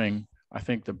the swing, I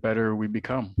think the better we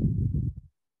become.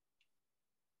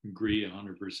 Agree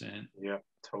 100%. Yeah,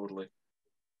 totally.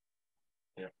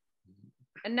 Yeah.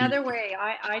 Another way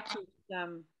I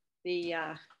teach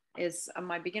is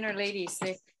my beginner ladies,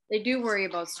 they do worry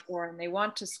about score and they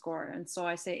want to score. And so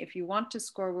I say, if you want to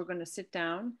score, we're going to sit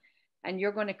down and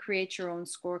you're going to create your own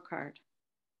scorecard,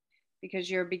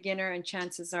 because you're a beginner and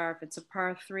chances are if it's a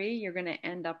par 3, you're going to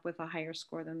end up with a higher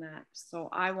score than that. So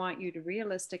I want you to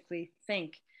realistically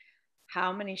think,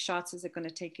 how many shots is it going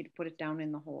to take you to put it down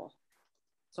in the hole?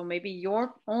 So maybe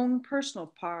your own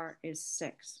personal par is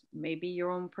 6. Maybe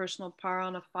your own personal par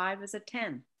on a 5 is a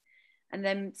 10. And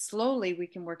then slowly we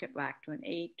can work it back to an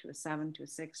 8, to a 7, to a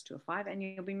 6, to a 5, and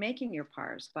you'll be making your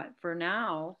pars. But for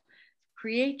now,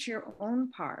 create your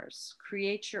own pars,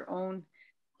 create your own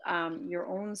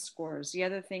scores. The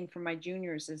other thing for my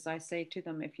juniors is I say to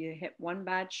them, if you hit one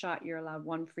bad shot, you're allowed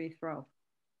one free throw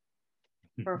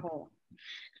per hole.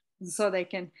 So they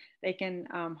can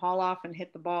haul off and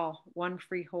hit the ball one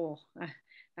free hole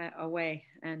away.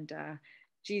 And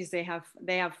geez, they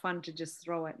have fun to just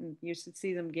throw it, and you should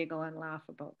see them giggle and laugh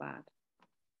about that.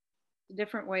 It's a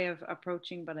different way of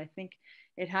approaching, but I think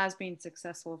it has been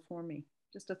successful for me.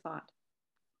 Just a thought.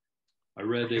 I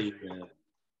read a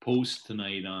post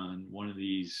tonight on one of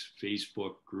these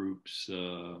Facebook groups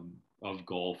of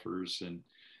golfers, and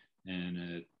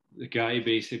the guy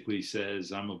basically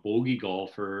says, I'm a bogey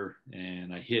golfer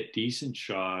and I hit decent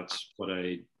shots, but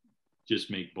I just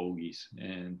make bogeys.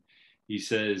 And he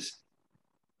says,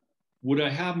 would I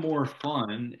have more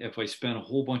fun if I spent a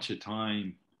whole bunch of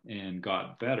time and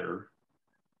got better,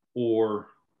 or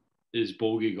is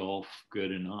bogey golf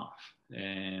good enough?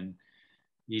 And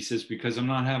he says, because I'm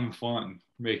not having fun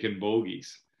making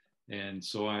bogeys. And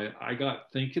so I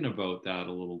got thinking about that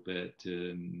a little bit.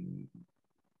 And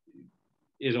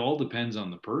it all depends on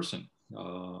the person,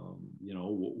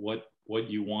 what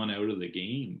you want out of the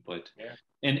game. But yeah.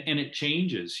 and it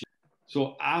changes.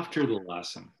 So after the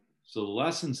lesson, so the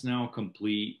lesson's now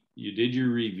complete. You did your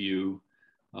review.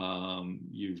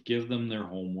 You've given them their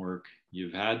homework.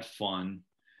 You've had fun.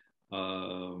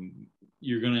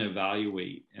 You're going to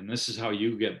evaluate, and this is how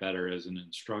you get better as an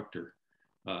instructor.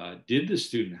 Did the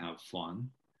student have fun?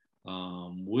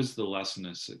 Was the lesson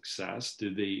a success?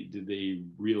 Did they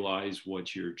realize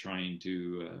what you're trying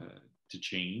to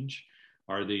change?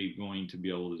 Are they going to be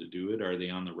able to do it? Are they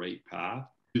on the right path?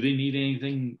 Do they need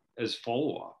anything as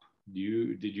follow-up?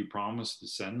 Did you promise to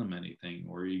send them anything,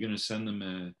 or are you going to send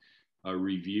them a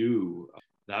review?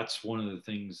 That's one of the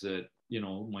things that,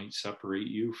 might separate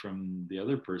you from the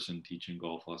other person teaching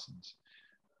golf lessons.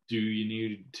 Do you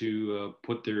need to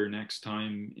put their next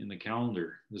time in the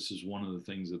calendar? This is one of the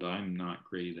things that I'm not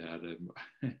great at.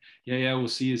 Yeah, we'll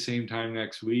see you same time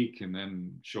next week, and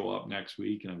then show up next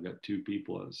week, and I've got two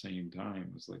people at the same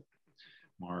time. It's like,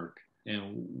 Mark,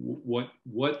 and what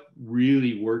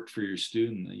really worked for your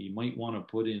student that you might want to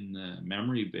put in the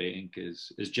memory bank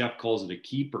is, as Jeff calls it, a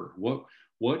keeper.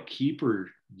 What keeper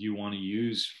do you want to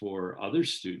use for other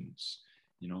students?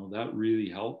 That really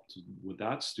helped with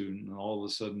that student, and all of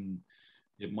a sudden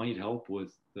it might help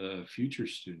with the future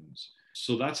students.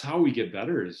 So that's how we get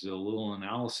better, is a little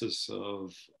analysis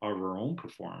of our own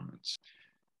performance.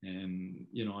 And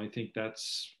I think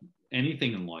that's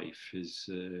anything in life, is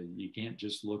you can't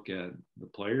just look at the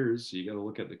players, you got to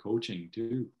look at the coaching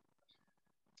too.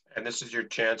 And this is your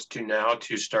chance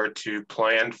to start to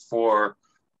plan for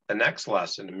the next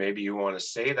lesson. And maybe you want to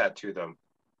say that to them.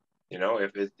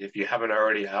 If you haven't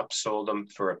already upsold them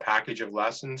for a package of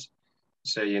lessons,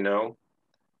 say, go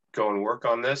and work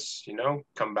on this,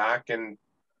 come back in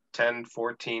 10,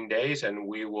 14 days, and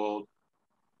we will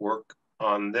work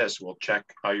on this. We'll check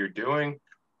how you're doing,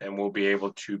 and we'll be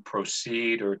able to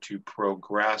proceed or to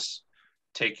progress,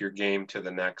 take your game to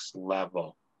the next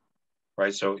level,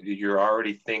 right? So you're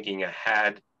already thinking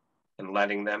ahead and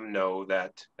letting them know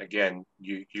that, again,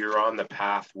 you're on the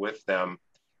path with them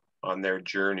on their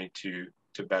journey to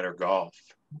better golf,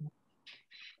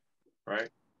 right?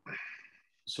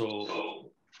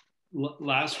 So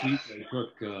last week I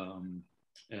took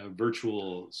a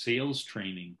virtual sales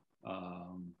training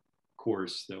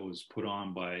course that was put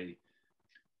on by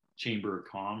Chamber of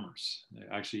Commerce,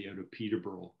 actually out of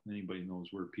Peterborough. Anybody knows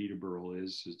where Peterborough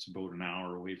is? It's about an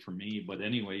hour away from me. But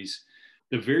anyways,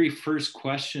 the very first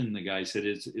question the guy said,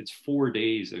 it's 4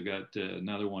 days. I've got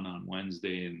another one on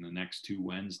Wednesday and the next 2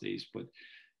 Wednesdays. But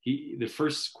the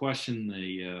first question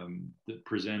the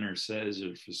presenter says,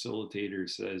 or facilitator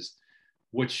says,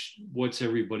 what's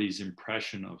everybody's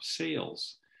impression of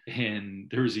sales? And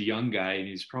there was a young guy, and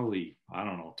he's probably, I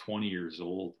don't know, 20 years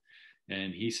old.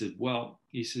 And he said, a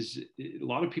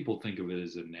lot of people think of it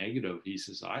as a negative. He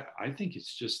says, I think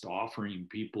it's just offering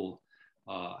people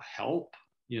help.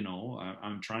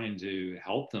 I'm trying to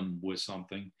help them with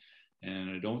something,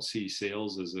 and I don't see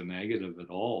sales as a negative at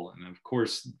all. And of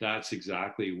course, that's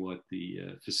exactly what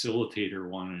the facilitator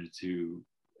wanted to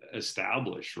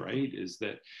establish, right? Is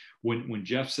that when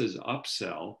Jeff says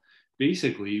upsell,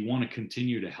 basically you want to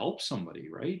continue to help somebody,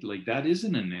 right? Like, that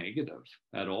isn't a negative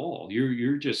at all.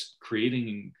 You're just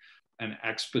creating an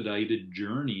expedited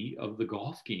journey of the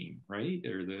golf game, right?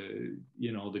 Or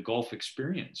the golf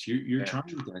experience. You're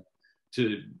trying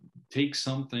to take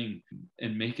something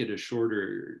and make it a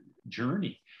shorter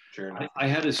journey. I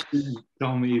had a student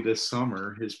tell me this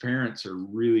summer, his parents are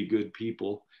really good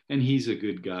people, and he's a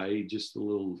good guy, just a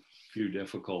little few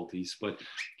difficulties. But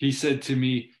he said to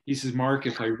me, he says, Mark,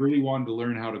 if I really wanted to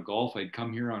learn how to golf, I'd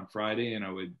come here on Friday and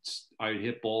I'd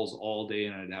hit balls all day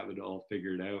and I'd have it all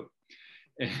figured out.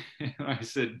 And I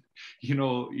said,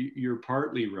 you're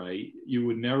partly right. You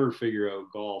would never figure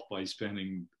out golf by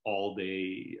spending all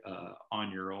day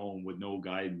on your own with no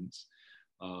guidance.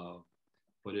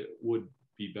 But it would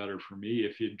be better for me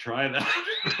if you'd try that.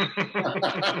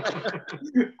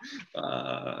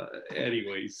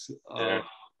 Anyways,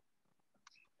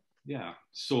 yeah.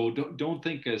 So don't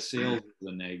think of sales as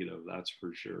a negative. That's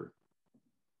for sure.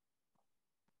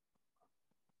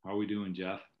 How are we doing,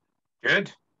 Jeff?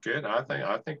 Good.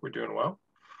 I think we're doing well.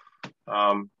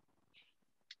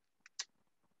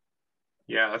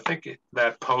 Yeah, I think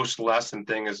that post-lesson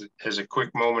thing is a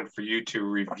quick moment for you to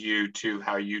review too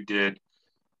how you did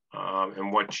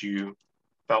and what you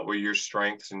felt were your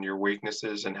strengths and your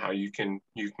weaknesses, and how you can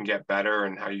get better,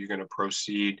 and how you're going to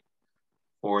proceed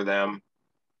for them.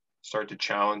 Start to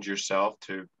challenge yourself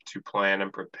to plan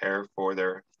and prepare for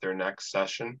their next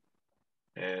session.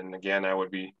 And again, I would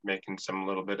be making some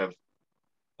little bit of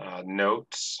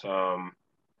notes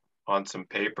on some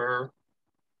paper,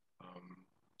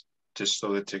 just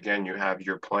so that, again, you have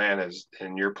your plan,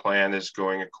 and your plan is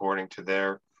going according to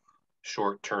their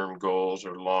short-term goals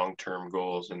or long-term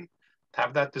goals, and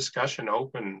have that discussion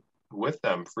open with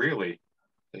them freely,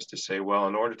 is to say, well,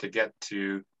 in order to get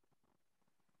to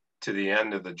the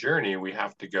end of the journey, we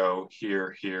have to go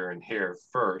here, here, and here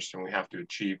first, and we have to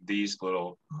achieve these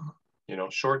little,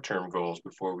 short-term goals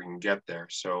before we can get there.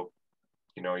 So,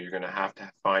 you're going to have to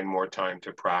find more time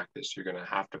to practice. You're going to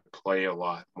have to play a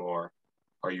lot more.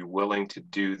 Are you willing to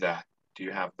do that? Do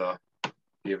you have the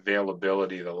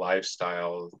availability, the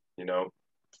lifestyle, you know,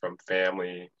 from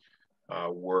family,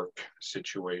 work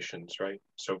situations, right?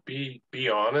 So be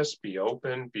honest, be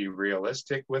open, be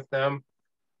realistic with them.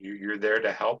 You're there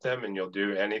to help them, and you'll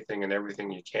do anything and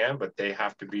everything you can, but they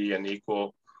have to be an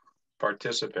equal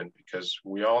participant, because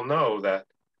we all know that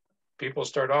people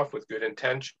start off with good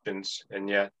intentions, and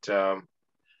yet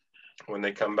when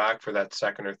they come back for that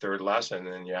second or third lesson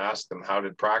and you ask them, how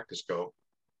did practice go?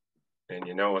 And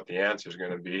you know what the answer is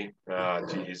going to be.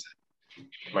 Geez,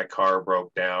 my car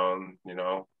broke down, you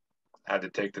know, had to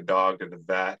take the dog to the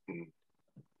vet, and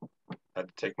had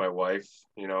to take my wife,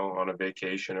 you know, on a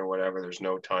vacation or whatever. There's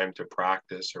no time to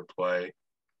practice or play.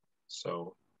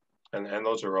 So, and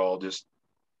those are all just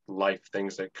life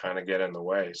things that kind of get in the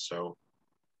way. So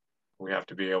we have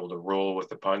to be able to roll with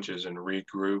the punches and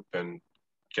regroup and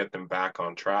get them back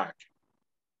on track.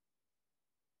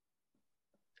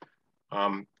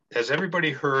 Has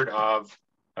everybody heard of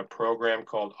a program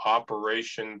called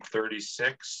Operation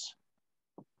 36?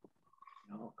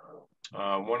 No.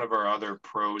 One of our other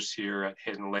pros here at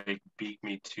Hidden Lake beat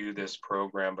me to this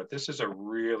program, but this is a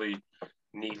really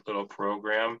neat little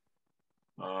program.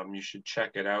 You should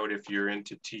check it out if you're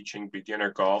into teaching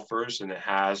beginner golfers, and it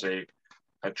has a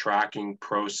tracking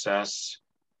process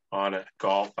on a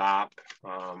golf app.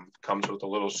 Comes with a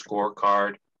little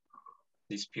scorecard.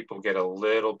 These people get a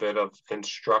little bit of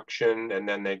instruction, and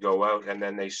then they go out and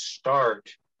then they start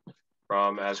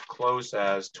from as close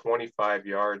as 25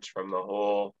 yards from the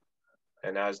hole.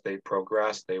 And as they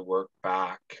progress, they work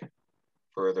back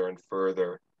further and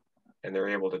further, and they're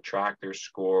able to track their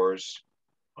scores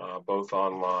both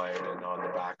online and on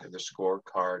the back of the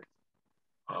scorecard.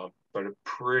 But a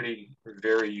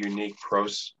very unique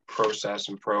process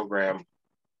and program.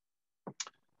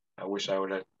 I wish I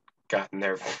would have gotten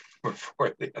there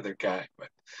before the other guy, but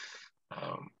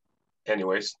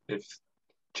anyways,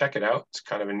 check it out. It's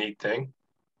kind of a neat thing,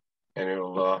 and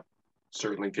it'll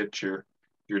certainly get your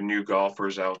new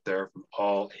golfers out there from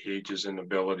all ages and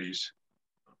abilities,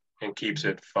 and keeps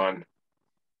it fun.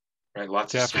 Right,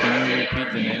 lots Jeff, of can you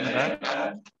repeat the name of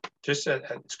that? Just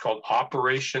it's called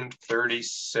Operation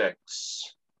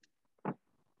 36. You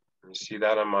see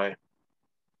that on my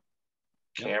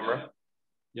camera?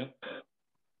 Yep.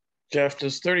 Jeff,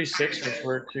 does 36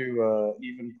 refer to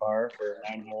even par for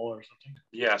a 9-hole or something?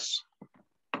 Yes.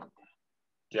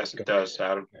 Yes, it does,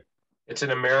 Adam. It's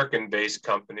an American-based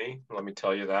company, let me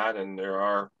tell you that, and there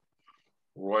are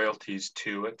royalties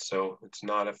to it, so it's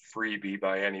not a freebie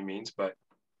by any means, but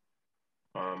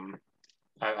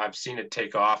I've seen it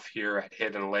take off here at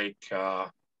Hidden Lake.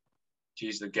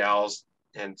 Geez, the gals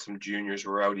and some juniors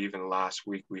were out even last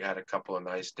week. We had a couple of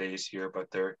nice days here, but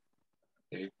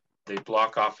they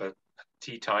block off a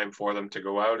tee time for them to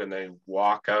go out, and they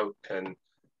walk out, and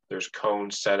there's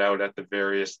cones set out at the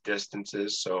various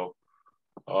distances. So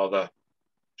all the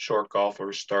short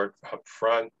golfers start up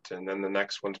front, and then the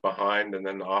next one's behind, and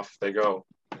then off they go.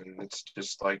 And it's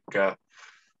just like a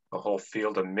whole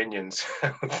field of minions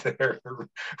out there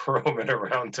roaming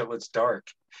around till it's dark.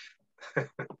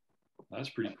 That's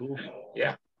pretty cool.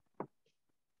 Yeah.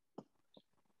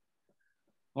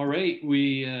 All right,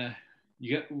 we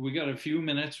got a few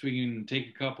minutes. We can take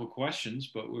a couple of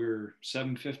questions, but we're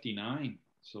 7:59,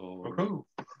 so Woohoo.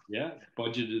 yeah,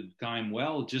 budgeted time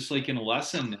well. Just like in a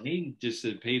lesson, hey, just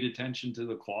paid attention to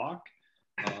the clock.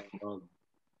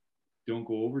 Don't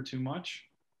go over too much.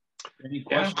 Any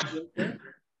questions out there?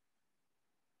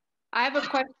 I have a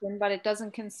question, but it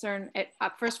doesn't concern it.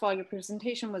 First of all, your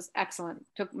presentation was excellent.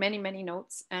 Took many, many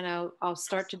notes, and I'll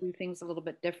start to do things a little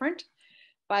bit different.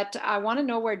 But I want to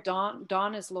know where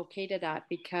Dawn is located at,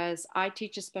 because I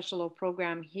teach a special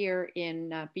program here in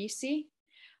BC.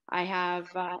 I have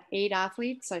 8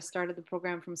 athletes. I started the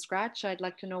program from scratch. I'd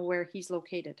like to know where he's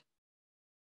located.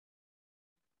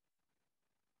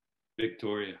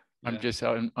 Victoria. I'm Yeah. just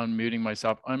unmuting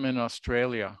myself. I'm in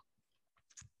Australia.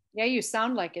 Yeah, you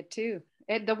sound like it too.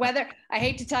 The weather, I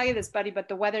hate to tell you this, buddy, but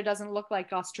the weather doesn't look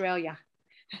like Australia.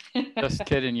 Just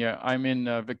kidding you. I'm in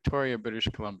Victoria, British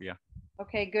Columbia.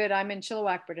 Okay, good. I'm in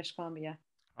Chilliwack, British Columbia.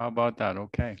 How about that?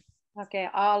 Okay. Okay,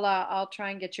 I'll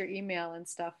try and get your email and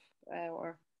stuff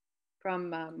or from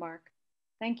Mark.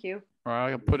 Thank you. Or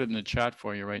I'll put it in the chat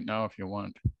for you right now if you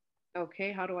want.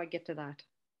 Okay, how do I get to that?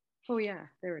 Oh yeah,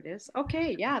 there it is.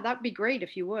 Okay, yeah, that'd be great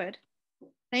if you would.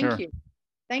 Thank you.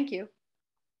 Thank you.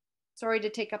 Sorry to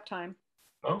take up time.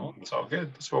 Oh, it's all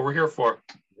good. That's what we're here for.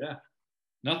 Yeah.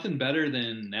 Nothing better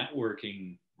than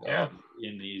networking Yeah.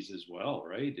 in these as well,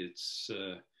 right? It's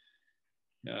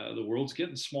the world's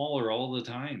getting smaller all the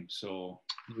time. So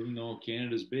even though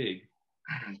Canada's big.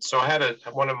 So I had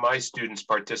one of my students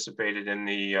participated in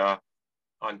the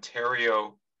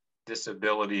Ontario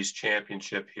Disabilities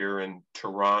Championship here in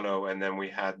Toronto, and then we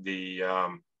had the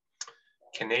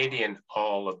Canadian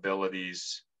All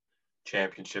Abilities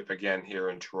Championship again here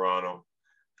in Toronto.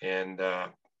 And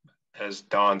as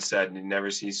Don said, you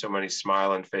never see so many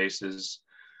smiling faces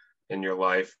in your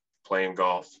life playing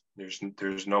golf.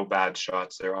 There's no bad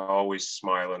shots. They're always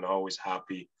smiling, always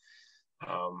happy.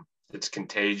 It's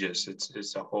contagious.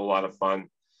 It's a whole lot of fun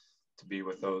to be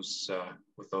with those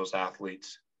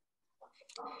athletes.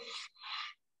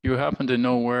 You happen to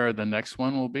know where the next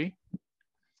one will be?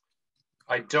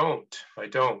 I don't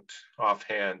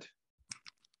offhand.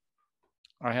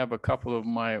 I have a couple of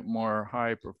my more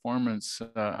high performance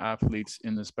athletes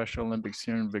in the Special Olympics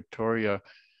here in Victoria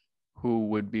who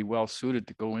would be well suited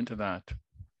to go into that.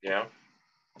 Yeah.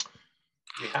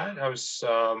 I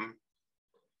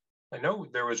know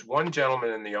there was one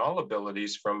gentleman in the All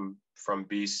Abilities from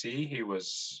BC. He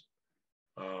was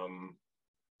from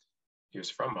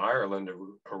Ireland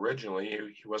originally.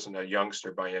 He wasn't a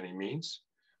youngster by any means,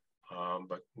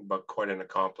 but quite an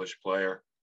accomplished player.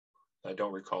 I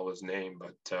don't recall his name,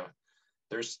 but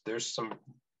there's some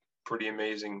pretty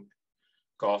amazing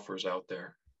golfers out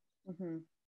there. Mm-hmm.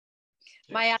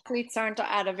 My athletes aren't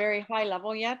at a very high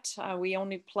level yet. We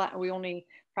only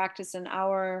practice an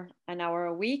hour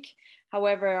a week.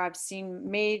 However, I've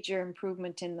seen major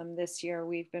improvement in them this year.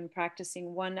 We've been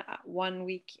practicing one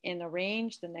week in a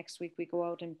range. The next week we go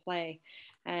out and play.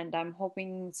 And I'm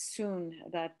hoping soon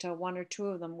that one or two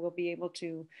of them will be able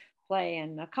to play.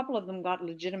 And a couple of them got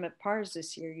legitimate pars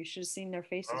this year. You should have seen their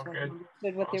faces when they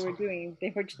understood what they were doing.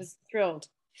 They were just thrilled.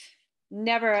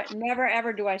 Never,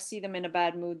 ever do I see them in a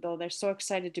bad mood, though. They're so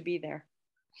excited to be there.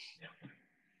 Yeah.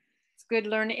 It's good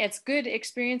learning. It's good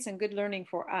experience and good learning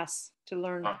for us to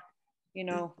learn. You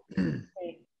know,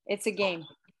 it's a game.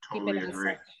 Totally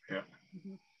agree. Yeah.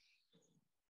 Mm-hmm.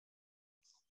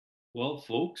 Well,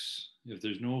 folks, if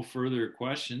there's no further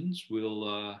questions,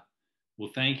 we'll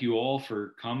thank you all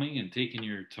for coming and taking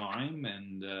your time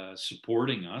and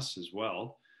supporting us as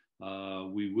well.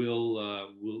 We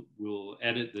we'll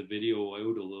edit the video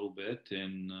out a little bit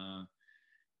and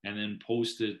then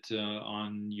post it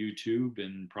on YouTube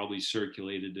and probably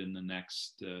circulate it in the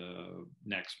next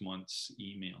month's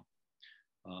email.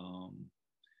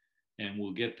 And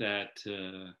we'll get that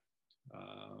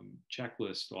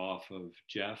checklist off of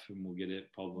Jeff, and we'll get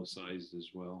it publicized as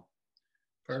well.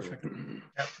 Perfect.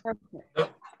 So, no,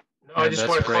 I just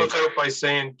want to close out by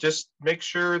saying, just make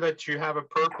sure that you have a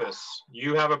purpose.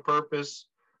 You have a purpose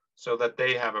so that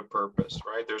they have a purpose,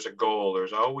 right? There's a goal.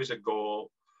 There's always a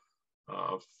goal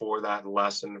for that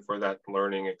lesson, for that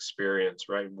learning experience,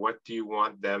 right? What do you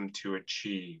want them to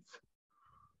achieve?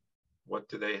 What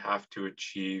do they have to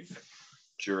achieve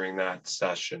during that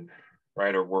session,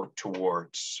 right? Or work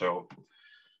towards. So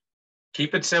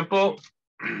keep it simple,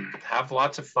 have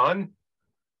lots of fun,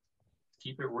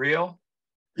 keep it real.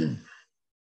 Do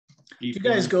you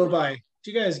guys go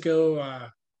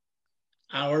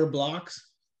hour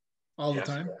blocks all the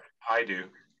time? I do.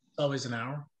 Always an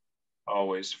hour?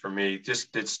 Always, for me.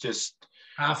 It's just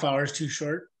half hour is too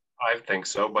short? I think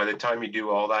so. By the time you do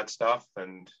all that stuff,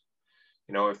 and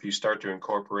you know, if you start to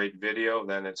incorporate video,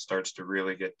 then it starts to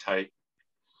really get tight.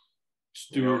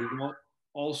 Stuart, it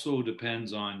also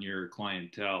depends on your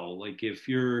clientele. Like if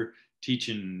you're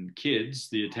teaching kids,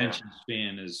 the attention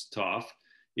span is tough.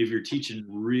 If you're teaching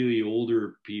really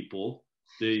older people,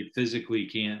 they physically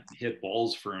can't hit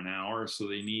balls for an hour, so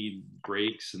they need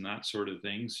breaks and that sort of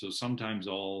thing. So sometimes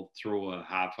I'll throw a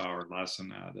half-hour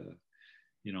lesson at a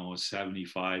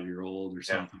 75-year-old or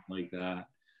something like that.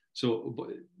 So,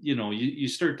 you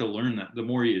start to learn that the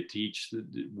more you teach,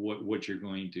 what you're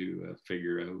going to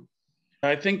figure out.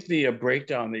 I think the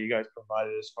breakdown that you guys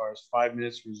provided as far as 5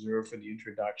 minutes reserved for the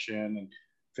introduction and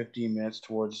 15 minutes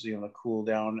towards the cool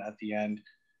down at the end,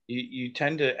 you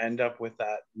tend to end up with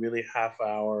that really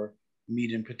half-hour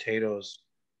meat and potatoes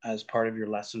as part of your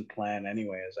lesson plan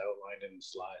anyway, as outlined in the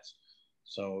slides.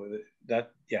 So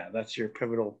that's your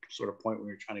pivotal sort of point where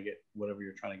you're trying to get whatever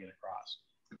you're trying to get across.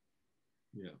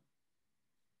 Yeah.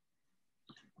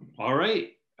 All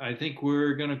right. I think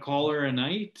we're going to call her a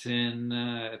night. And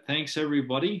thanks,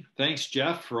 everybody. Thanks,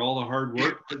 Jeff, for all the hard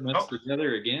work putting us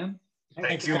together again.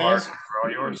 Thank you, Mark, for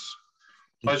all yours.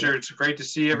 Pleasure. It's great to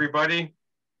see everybody.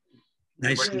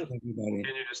 Nice to see everybody.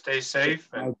 Continue to stay safe.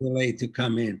 I'll delay to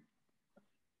come in.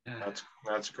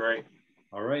 That's great.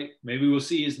 All right. Maybe we'll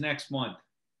see you next month.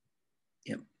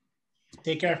 Yep.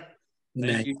 Take care.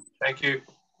 Thank you. Thank you.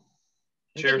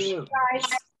 Cheers. Thank you, guys.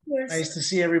 Cheers. Nice to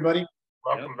see everybody.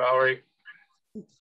 Welcome, Valerie.